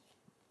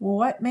 well,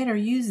 what made her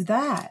use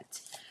that?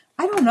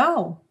 I don't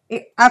know.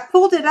 I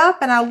pulled it up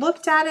and I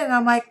looked at it and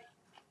I'm like,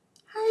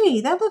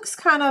 hey, that looks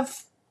kind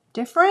of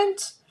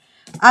different.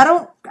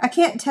 I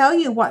can't tell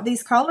you what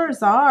these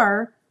colors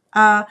are.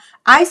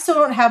 I still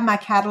don't have my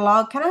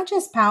catalog. Can I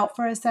just pout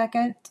for a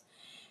second?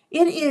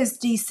 It is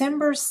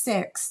December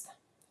 6th.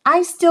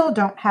 I still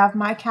don't have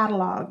my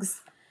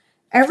catalogs.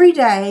 Every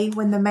day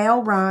when the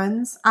mail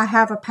runs, I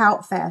have a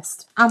pout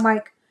fest. I'm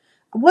like,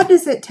 what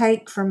does it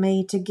take for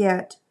me to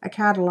get a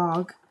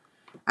catalog?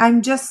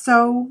 I'm just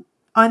so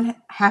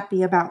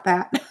unhappy about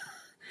that.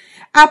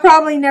 I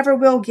probably never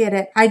will get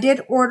it. I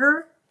did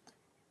order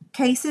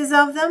cases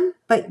of them,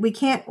 but we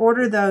can't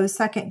order those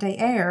second day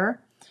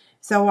air.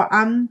 So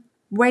I'm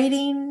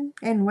waiting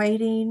and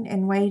waiting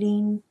and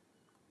waiting.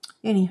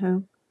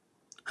 Anywho.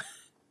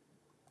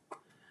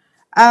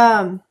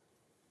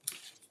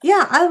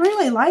 Yeah, I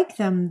really like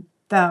them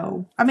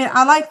though. I mean,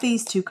 I like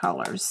these two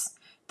colors.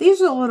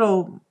 These are a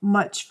little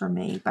much for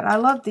me, but I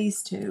love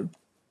these two.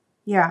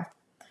 Yeah.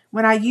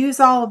 When I use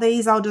all of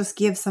these, I'll just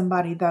give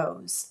somebody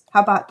those.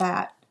 How about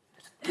that?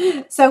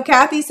 So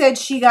Kathy said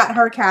she got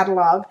her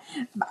catalog.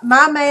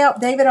 My mail,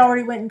 David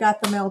already went and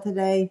got the mail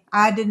today.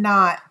 I did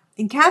not.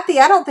 And Kathy,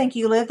 I don't think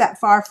you live that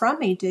far from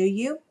me, do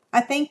you?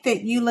 I think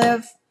you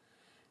live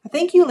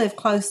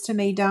close to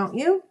me, don't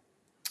you?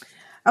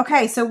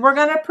 Okay, so we're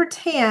going to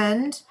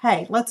pretend,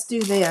 hey, let's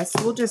do this.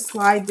 We'll just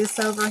slide this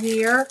over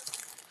here.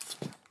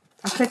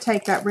 I could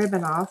take that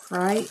ribbon off,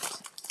 right?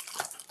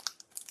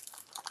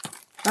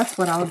 That's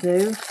what I'll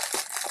do.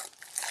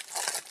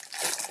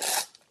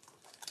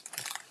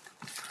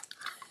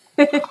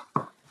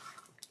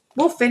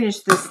 We'll finish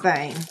this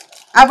thing.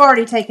 I've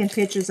already taken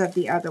pictures of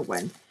the other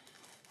one.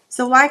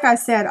 So like I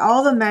said,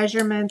 all the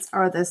measurements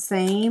are the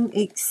same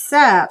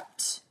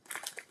except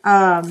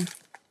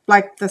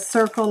like the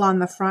circle on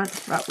the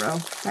front row.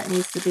 That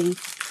needs to be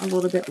a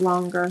little bit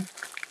longer.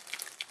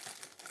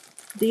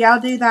 Do y'all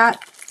do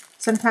that?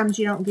 Sometimes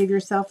you don't give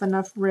yourself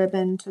enough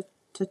ribbon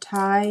to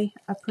tie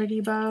a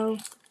pretty bow.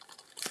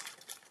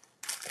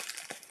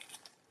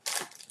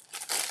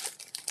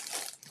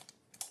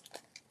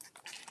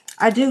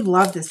 I do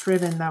love this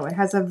ribbon though. It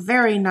has a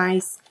very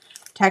nice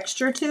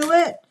texture to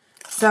it.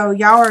 So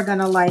y'all are going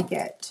to like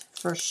it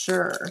for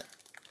sure.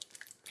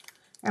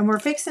 And we're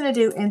fixing to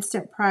do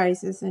instant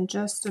prizes in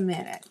just a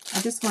minute.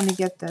 I just want to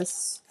get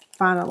this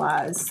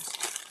finalized.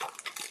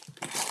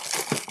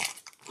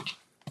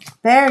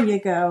 There you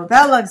go.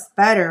 That looks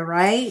better,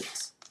 right?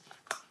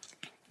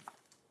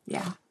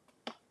 Yeah.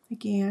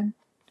 Again.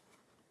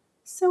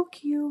 So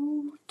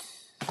cute.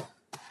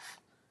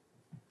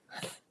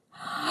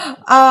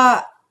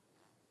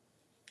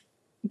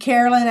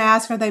 Carolyn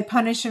asked, are they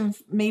punishing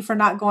me for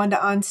not going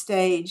to on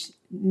stage?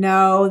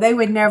 No, they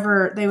would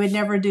never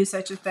do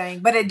such a thing.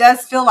 But it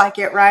does feel like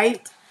it,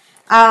 right?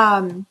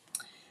 Bag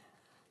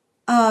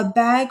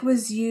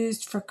was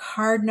used for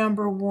card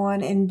number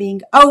 1 and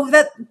being,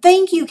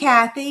 thank you,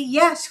 Kathy.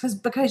 Yes,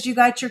 because you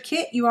got your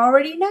kit, you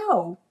already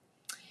know.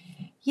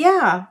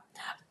 Yeah.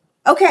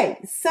 Okay,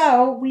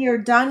 so we are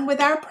done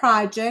with our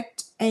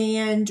project,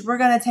 and we're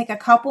going to take a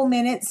couple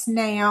minutes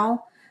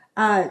now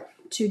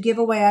to give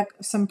away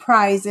some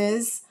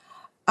prizes.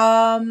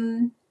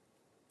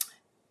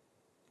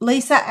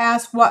 Lisa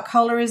asked, what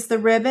color is the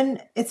ribbon?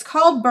 It's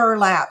called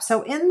Burlap.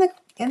 So in the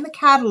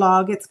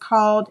catalog, it's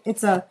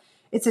a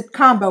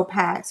combo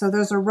pack. So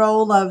there's a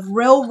roll of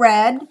Real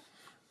Red.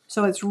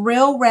 So it's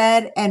Real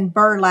Red and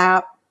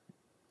Burlap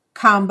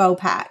combo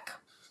pack.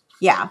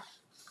 Yeah.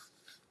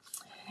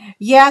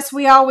 Yes,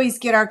 we always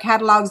get our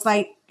catalogs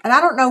late. And I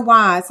don't know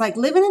why. It's like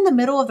living in the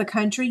middle of the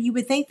country. You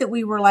would think that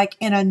we were like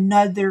in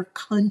another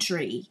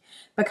country,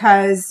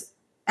 because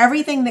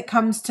everything that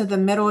comes to the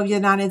middle of the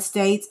United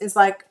States is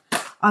like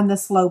on the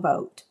slow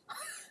boat.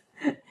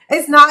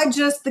 It's not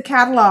just the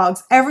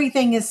catalogs.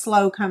 Everything is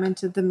slow coming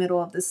to the middle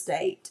of the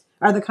state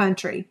or the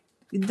country,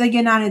 the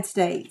United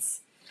States.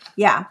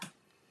 Yeah.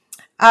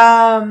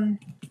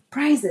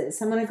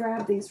 Prizes. I'm going to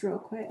grab these real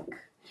quick.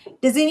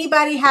 Does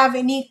anybody have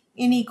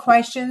any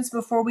questions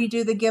before we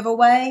do the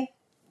giveaway?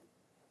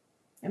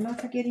 Am I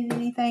forgetting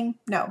anything?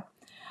 No.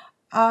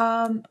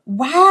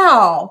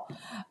 Wow.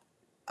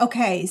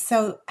 Okay,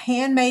 so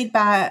handmade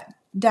by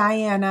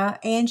Diana.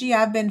 Angie,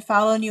 I've been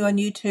following you on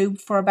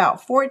YouTube for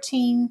about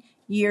 14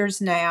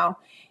 years now,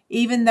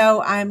 even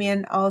though I'm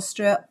in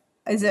Australia.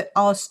 Is it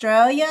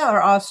Australia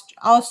or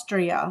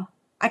Austria?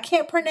 I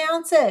can't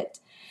pronounce it.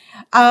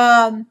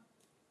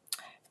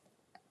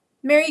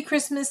 Merry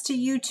Christmas to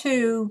you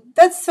too.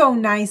 That's so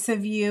nice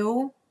of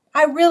you.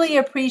 I really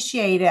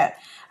appreciate it.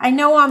 I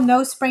know I'm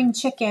no spring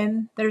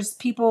chicken. There's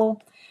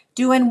people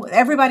doing,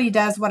 everybody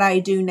does what I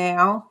do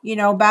now. You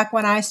know, back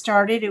when I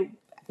started,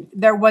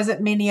 there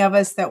wasn't many of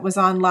us that was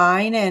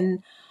online,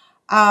 and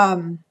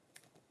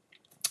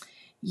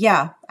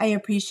yeah, I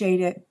appreciate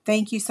it.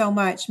 Thank you so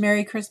much.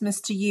 Merry Christmas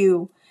to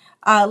you.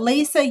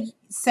 Lisa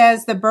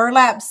says the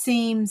burlap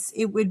seems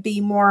it would be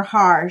more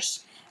harsh.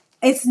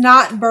 It's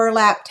not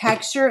burlap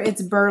texture,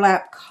 it's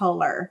burlap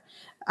color.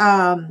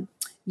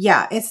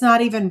 Yeah, it's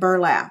not even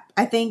burlap.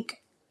 I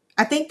think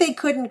they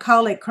couldn't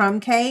call it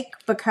crumb cake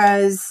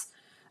because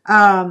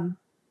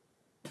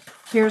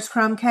here's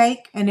crumb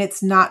cake and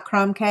it's not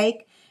crumb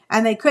cake.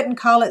 And they couldn't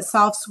call it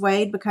soft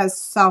suede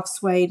because soft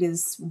suede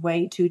is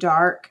way too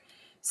dark.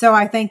 So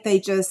I think they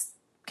just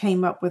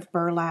came up with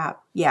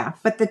burlap. Yeah,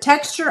 but the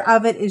texture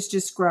of it is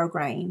just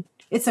grosgrain.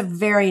 It's a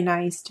very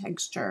nice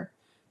texture.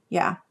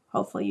 Yeah,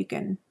 hopefully you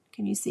can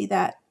you see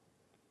that?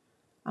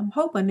 I'm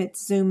hoping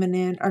it's zooming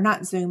in, or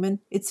not zooming,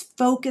 it's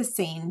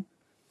focusing.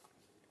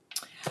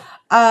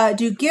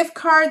 Do gift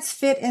cards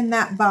fit in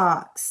that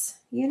box?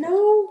 You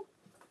know,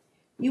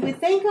 you would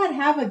think I'd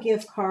have a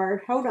gift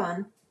card. Hold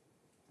on.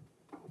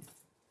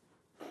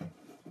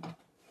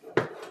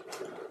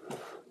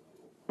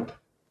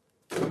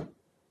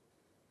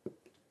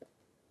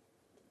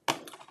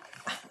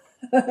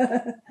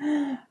 I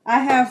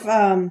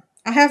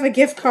have a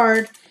gift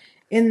card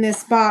in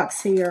this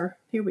box here.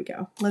 Here we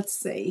go. Let's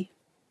see.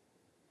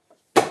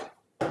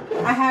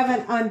 I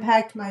haven't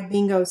unpacked my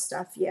bingo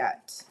stuff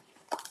yet.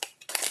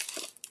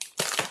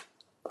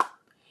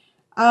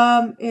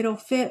 It'll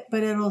fit,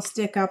 but it'll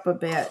stick up a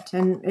bit,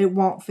 and it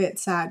won't fit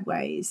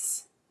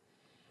sideways.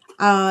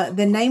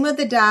 The name of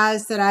the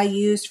dies that I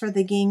used for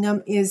the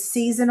gingham is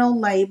Seasonal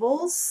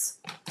Labels.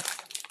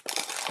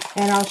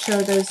 And I'll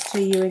show those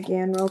to you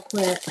again real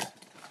quick.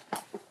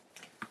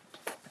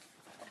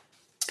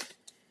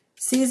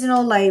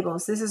 Seasonal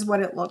Labels. This is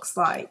what it looks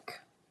like.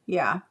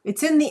 Yeah,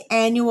 it's in the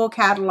annual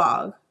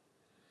catalog.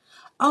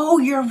 Oh,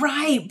 you're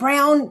right.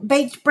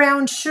 Baked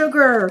brown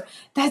sugar.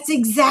 That's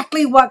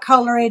exactly what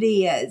color it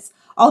is.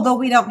 Although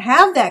we don't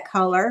have that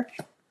color.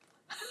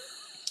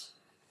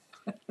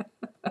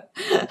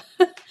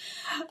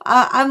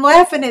 I'm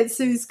laughing at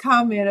Sue's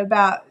comment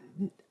about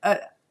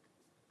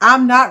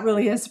I'm not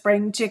really a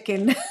spring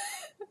chicken.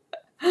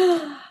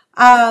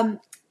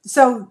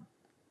 So,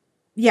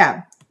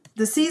 yeah,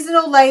 the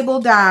seasonal label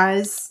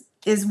dies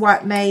is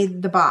what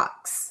made the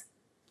box.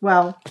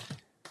 Well,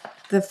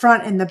 the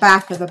front and the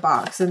back of the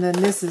box, and then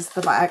this is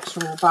the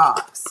actual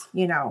box,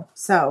 you know.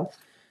 So,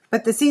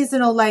 but the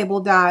seasonal label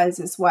dies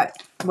is what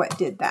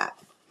did that.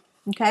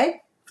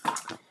 Okay.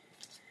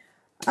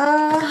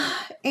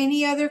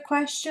 Any other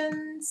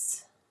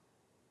questions?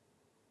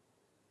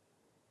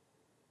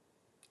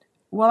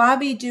 Will I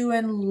be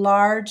doing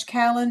large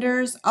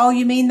calendars? Oh,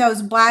 you mean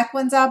those black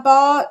ones I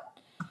bought?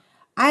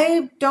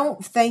 I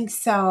don't think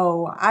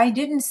so. I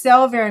didn't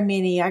sell very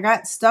many. I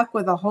got stuck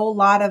with a whole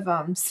lot of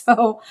them.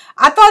 So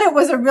I thought it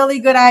was a really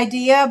good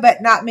idea,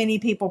 but not many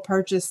people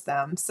purchased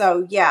them.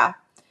 So yeah,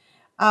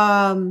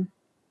 that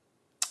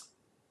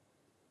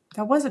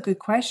was a good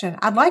question.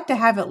 I'd like to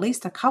have at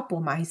least a couple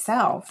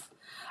myself.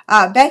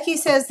 Becky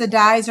says the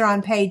dies are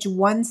on page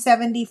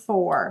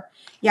 174.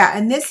 Yeah,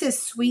 and this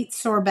is Sweet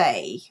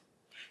Sorbet.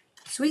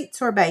 Sweet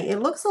Sorbet. It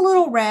looks a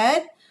little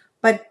red,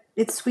 but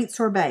it's Sweet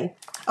Sorbet.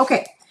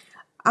 Okay.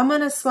 I'm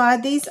going to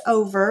slide these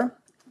over.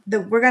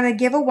 We're going to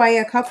give away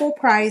a couple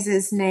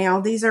prizes now.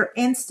 These are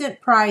instant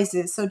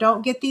prizes, so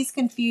don't get these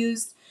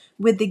confused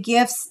with the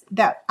gifts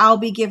that I'll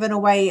be giving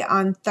away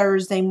on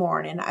Thursday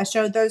morning. I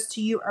showed those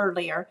to you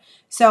earlier.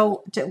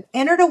 So to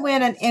enter to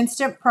win an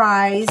instant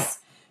prize,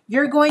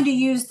 you're going to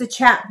use the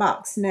chat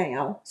box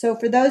now. So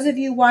for those of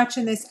you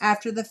watching this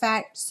after the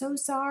fact, so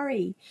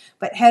sorry.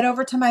 But head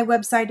over to my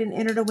website and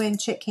enter to win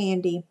Chick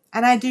Candy.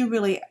 And I do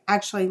really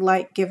actually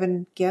like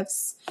giving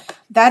gifts.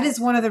 That is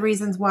one of the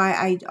reasons why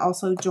I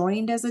also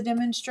joined as a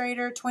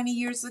demonstrator 20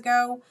 years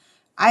ago.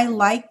 I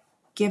like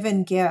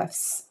giving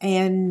gifts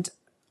and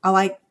I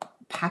like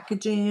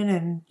packaging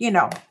and, you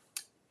know,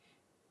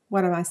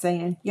 what am I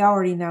saying? You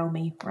already know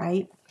me,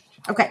 right?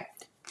 Okay,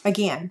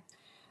 again,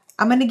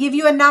 I'm going to give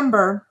you a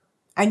number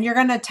and you're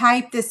going to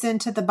type this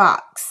into the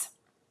box.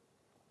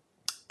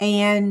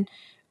 And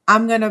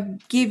I'm going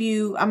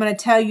to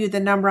tell you the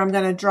number I'm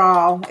going to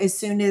draw as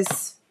soon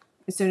as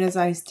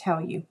I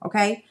tell you,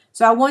 okay?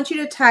 So I want you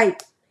to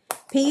type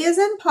P as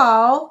in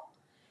Paul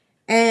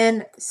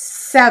and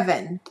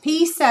 7.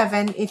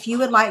 P7 if you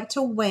would like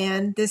to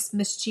win this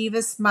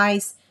Mischievous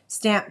Mice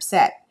stamp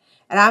set.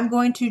 And I'm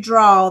going to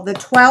draw the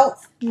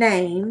 12th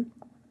name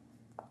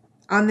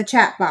on the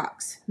chat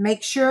box.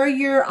 Make sure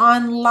you're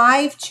on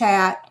live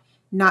chat,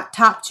 not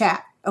top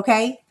chat,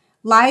 okay?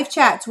 Live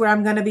chat's where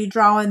I'm going to be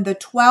drawing the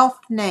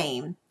 12th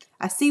name.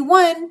 I see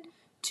 1,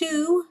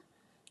 2,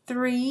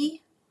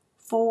 3,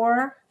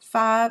 4,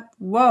 5.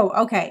 Whoa,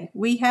 okay.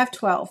 We have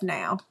 12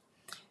 now.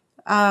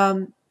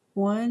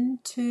 1,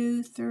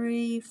 2,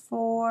 3,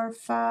 4,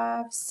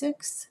 5,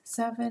 6,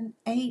 7,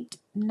 8,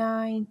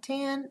 9,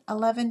 10,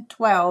 11,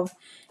 12.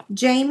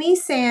 Jamie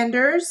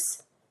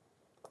Sanders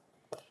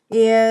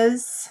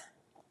is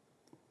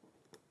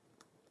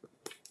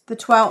the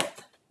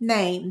 12th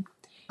name.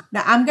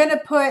 Now I'm going to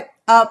put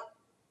up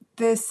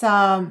this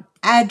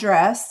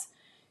address.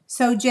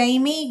 So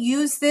Jamie,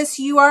 use this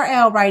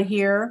URL right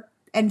here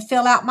and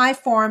fill out my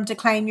form to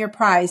claim your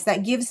prize.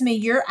 That gives me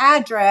your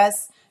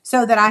address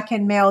so that I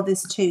can mail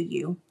this to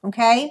you.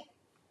 Okay?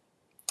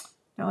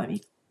 Now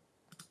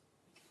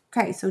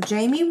okay, so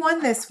Jamie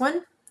won this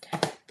one.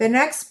 The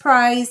next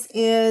prize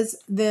is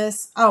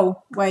this.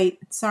 Oh,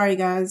 wait. Sorry,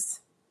 guys.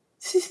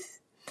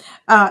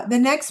 The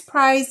next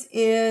prize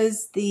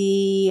is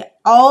the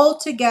All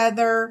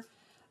Together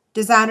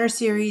Designer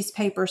Series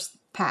paper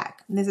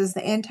pack. This is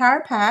the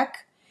entire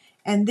pack.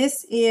 And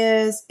this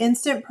is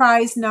instant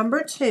prize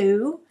number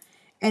 2.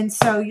 And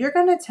so you're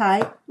going to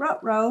type,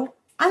 ruh-roh,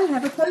 I don't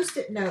have a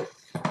Post-it note.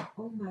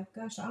 Oh my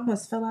gosh, I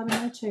almost fell out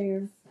of my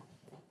chair.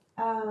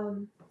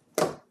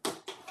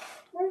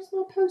 Where's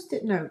my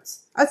Post-it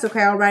notes? That's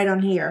okay, I'll write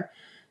on here.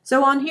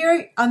 So on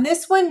here, on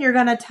this one, you're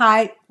going to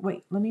type,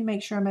 wait, let me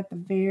make sure I'm at the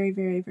very,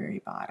 very,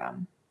 very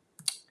bottom.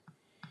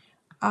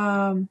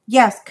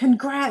 Yes,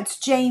 congrats,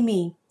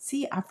 Jamie.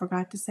 See, I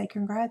forgot to say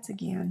congrats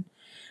again.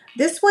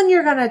 This one,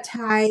 you're going to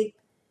type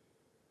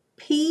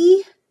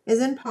P as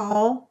in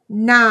Paul,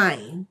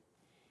 9.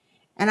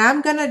 And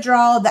I'm going to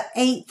draw the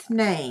 8th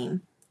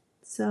name.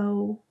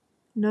 So,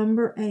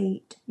 number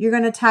 8. You're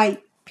going to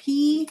type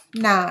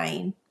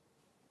P9.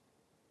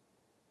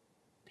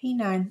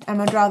 P9. I'm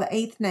going to draw the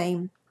 8th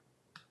name.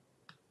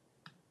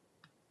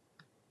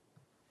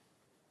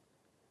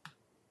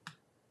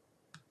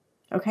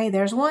 Okay,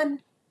 there's 1,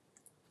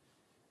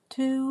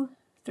 2,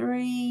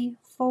 3,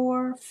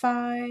 4,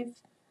 5.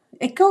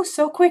 It goes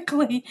so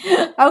quickly.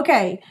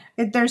 Okay,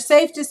 it's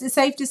safe to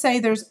say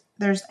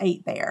there's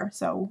 8 there.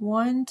 So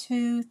 1,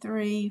 2,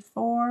 3,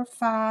 4,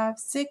 5,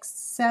 6,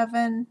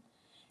 7,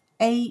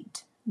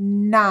 8,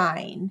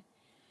 9.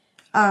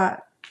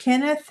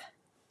 Kenneth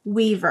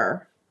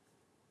Weaver.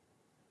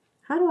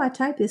 How do I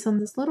type this on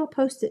this little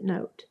Post-it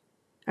note?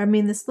 I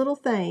mean this little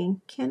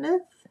thing.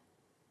 Kenneth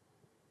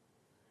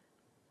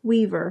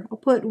Weaver. I'll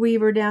put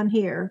Weaver down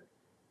here.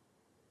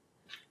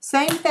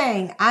 Same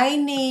thing. I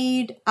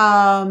need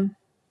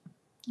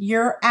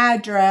your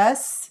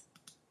address.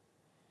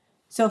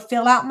 So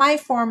fill out my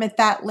form at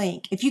that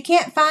link. If you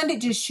can't find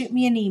it, just shoot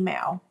me an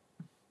email.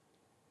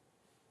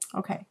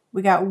 Okay,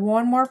 we got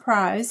one more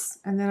prize,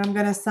 and then I'm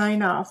going to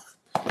sign off.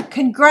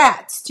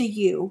 Congrats to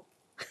you.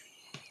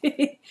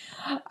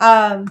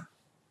 I'm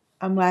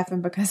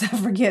laughing because I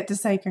forget to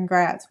say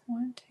congrats.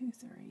 1, 2,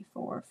 3,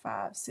 4,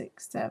 5,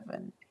 6,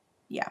 7.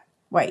 Yeah,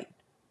 wait.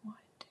 1,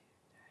 2,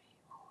 3,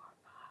 4,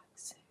 5,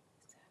 6,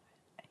 7,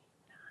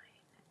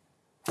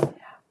 8, 9.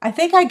 I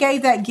think I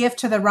gave that gift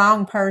to the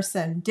wrong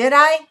person. Did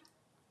I? 1,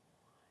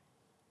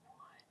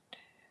 2,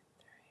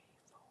 3,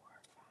 4,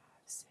 5,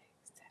 6,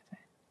 7,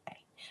 8.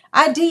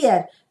 I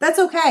did. That's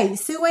okay.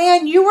 Sue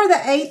Ann, you were the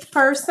 8th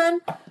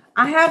person.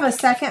 I have a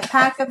second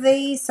pack of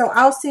these, so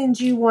I'll send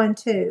you one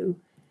too.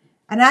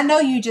 And I know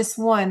you just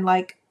won,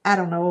 like, I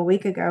don't know, a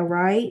week ago,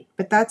 right?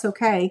 But that's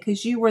okay,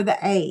 because you were the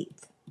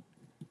 8th.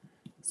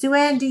 Sue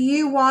Ann, do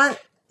you want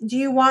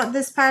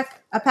this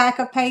pack, a pack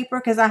of paper?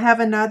 Because I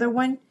have another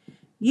one.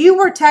 You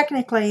were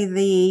technically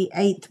the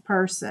 8th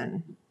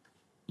person.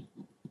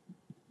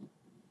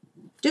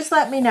 Just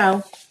let me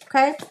know,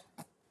 okay?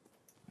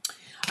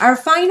 Our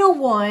final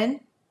one.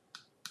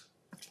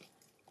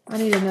 I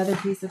need another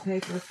piece of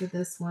paper for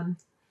this one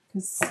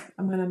because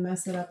I'm going to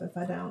mess it up if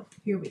I don't.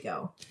 Here we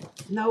go.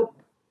 Nope.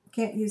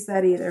 Can't use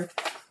that either.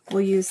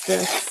 We'll use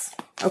this.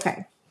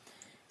 Okay.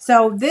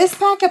 So this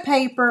pack of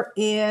paper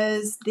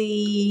is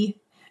the,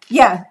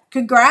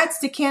 congrats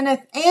to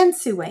Kenneth and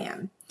Sue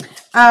Ann.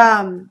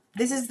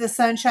 This is the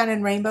Sunshine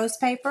and Rainbows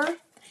paper.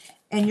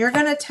 And you're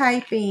going to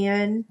type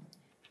in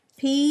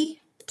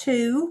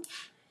P2.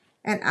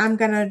 And I'm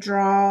going to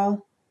draw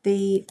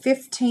the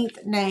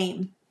 15th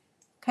name.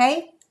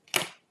 Okay?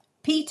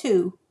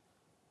 P2,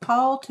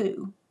 Paul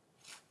 2.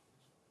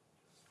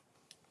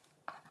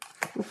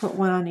 We'll put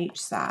one on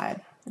each side.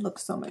 It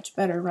looks so much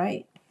better,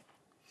 right?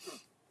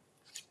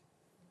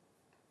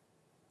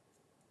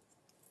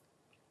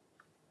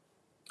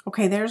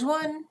 Okay, there's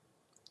one.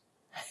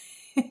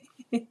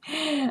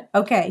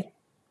 Okay.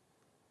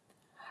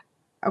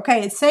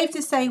 Okay, it's safe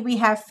to say we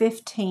have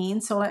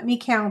 15, so let me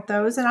count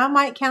those, and I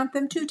might count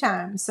them 2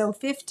 times. So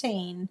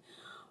 15.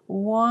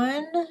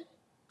 1,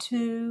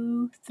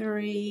 2,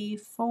 3,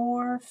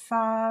 4,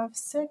 5,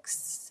 6,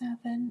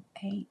 7,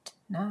 8,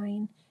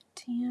 9,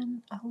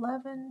 10,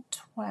 11,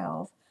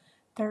 12,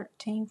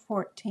 13,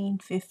 14,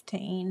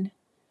 15.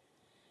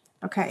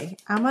 Okay,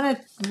 I'm going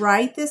to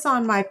write this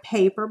on my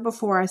paper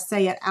before I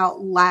say it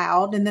out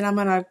loud, and then I'm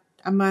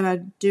going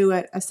to do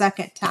it a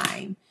second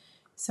time.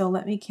 So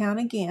let me count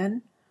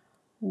again.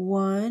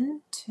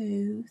 1,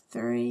 2,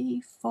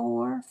 3,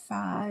 4,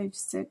 5,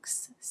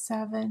 6,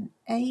 7,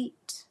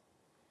 8,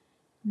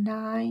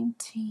 9,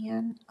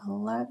 10,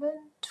 11,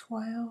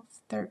 12,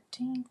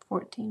 13,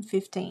 14,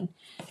 15.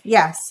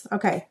 Yes,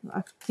 okay,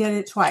 I did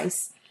it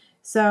twice.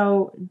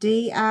 So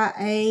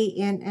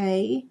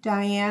D-I-A-N-A,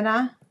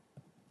 Diana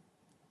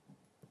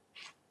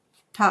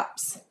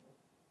Tops.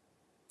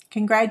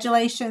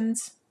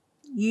 Congratulations.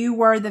 You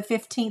were the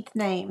 15th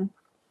name.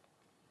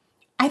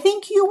 I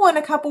think you won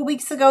a couple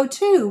weeks ago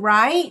too,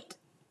 right?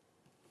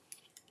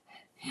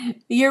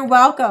 You're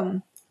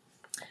welcome.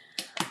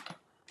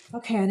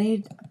 Okay, I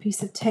need a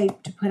piece of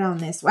tape to put on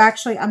this. Well,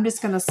 actually, I'm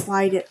just going to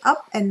slide it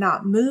up and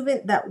not move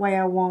it. That way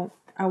I won't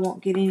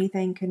get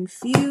anything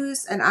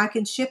confused. And I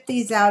can ship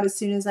these out as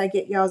soon as I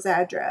get y'all's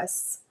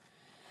address.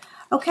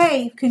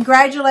 Okay,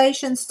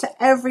 congratulations to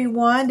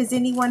everyone. Does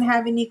anyone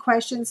have any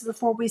questions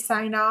before we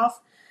sign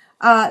off?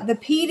 The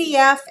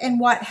PDF and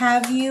what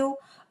have you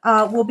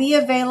will be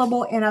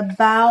available in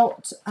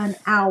about an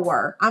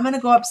hour. I'm going to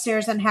go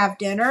upstairs and have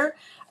dinner.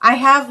 I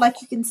have,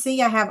 like you can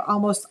see, I have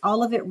almost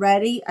all of it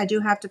ready. I do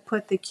have to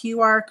put the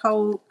QR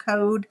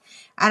code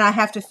and I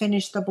have to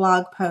finish the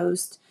blog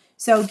post.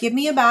 So give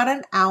me about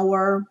an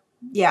hour.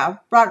 Yeah,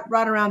 right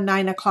around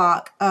 9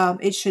 o'clock,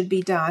 it should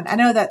be done. I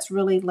know that's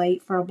really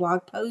late for a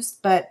blog post,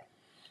 but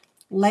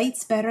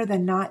late's better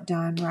than not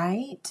done,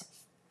 right?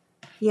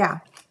 Yeah,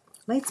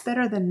 late's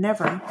better than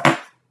never.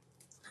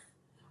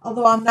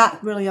 Although I'm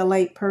not really a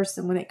late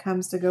person when it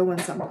comes to going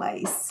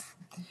someplace.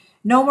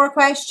 No more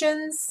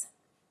questions?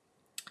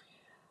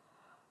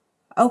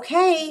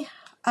 Okay,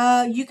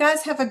 you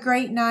guys have a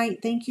great night.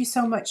 Thank you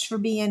so much for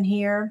being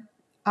here.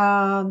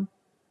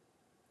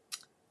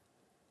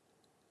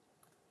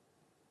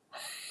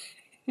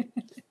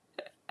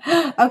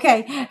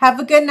 Okay, have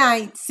a good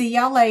night. See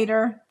y'all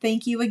later.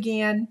 Thank you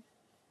again.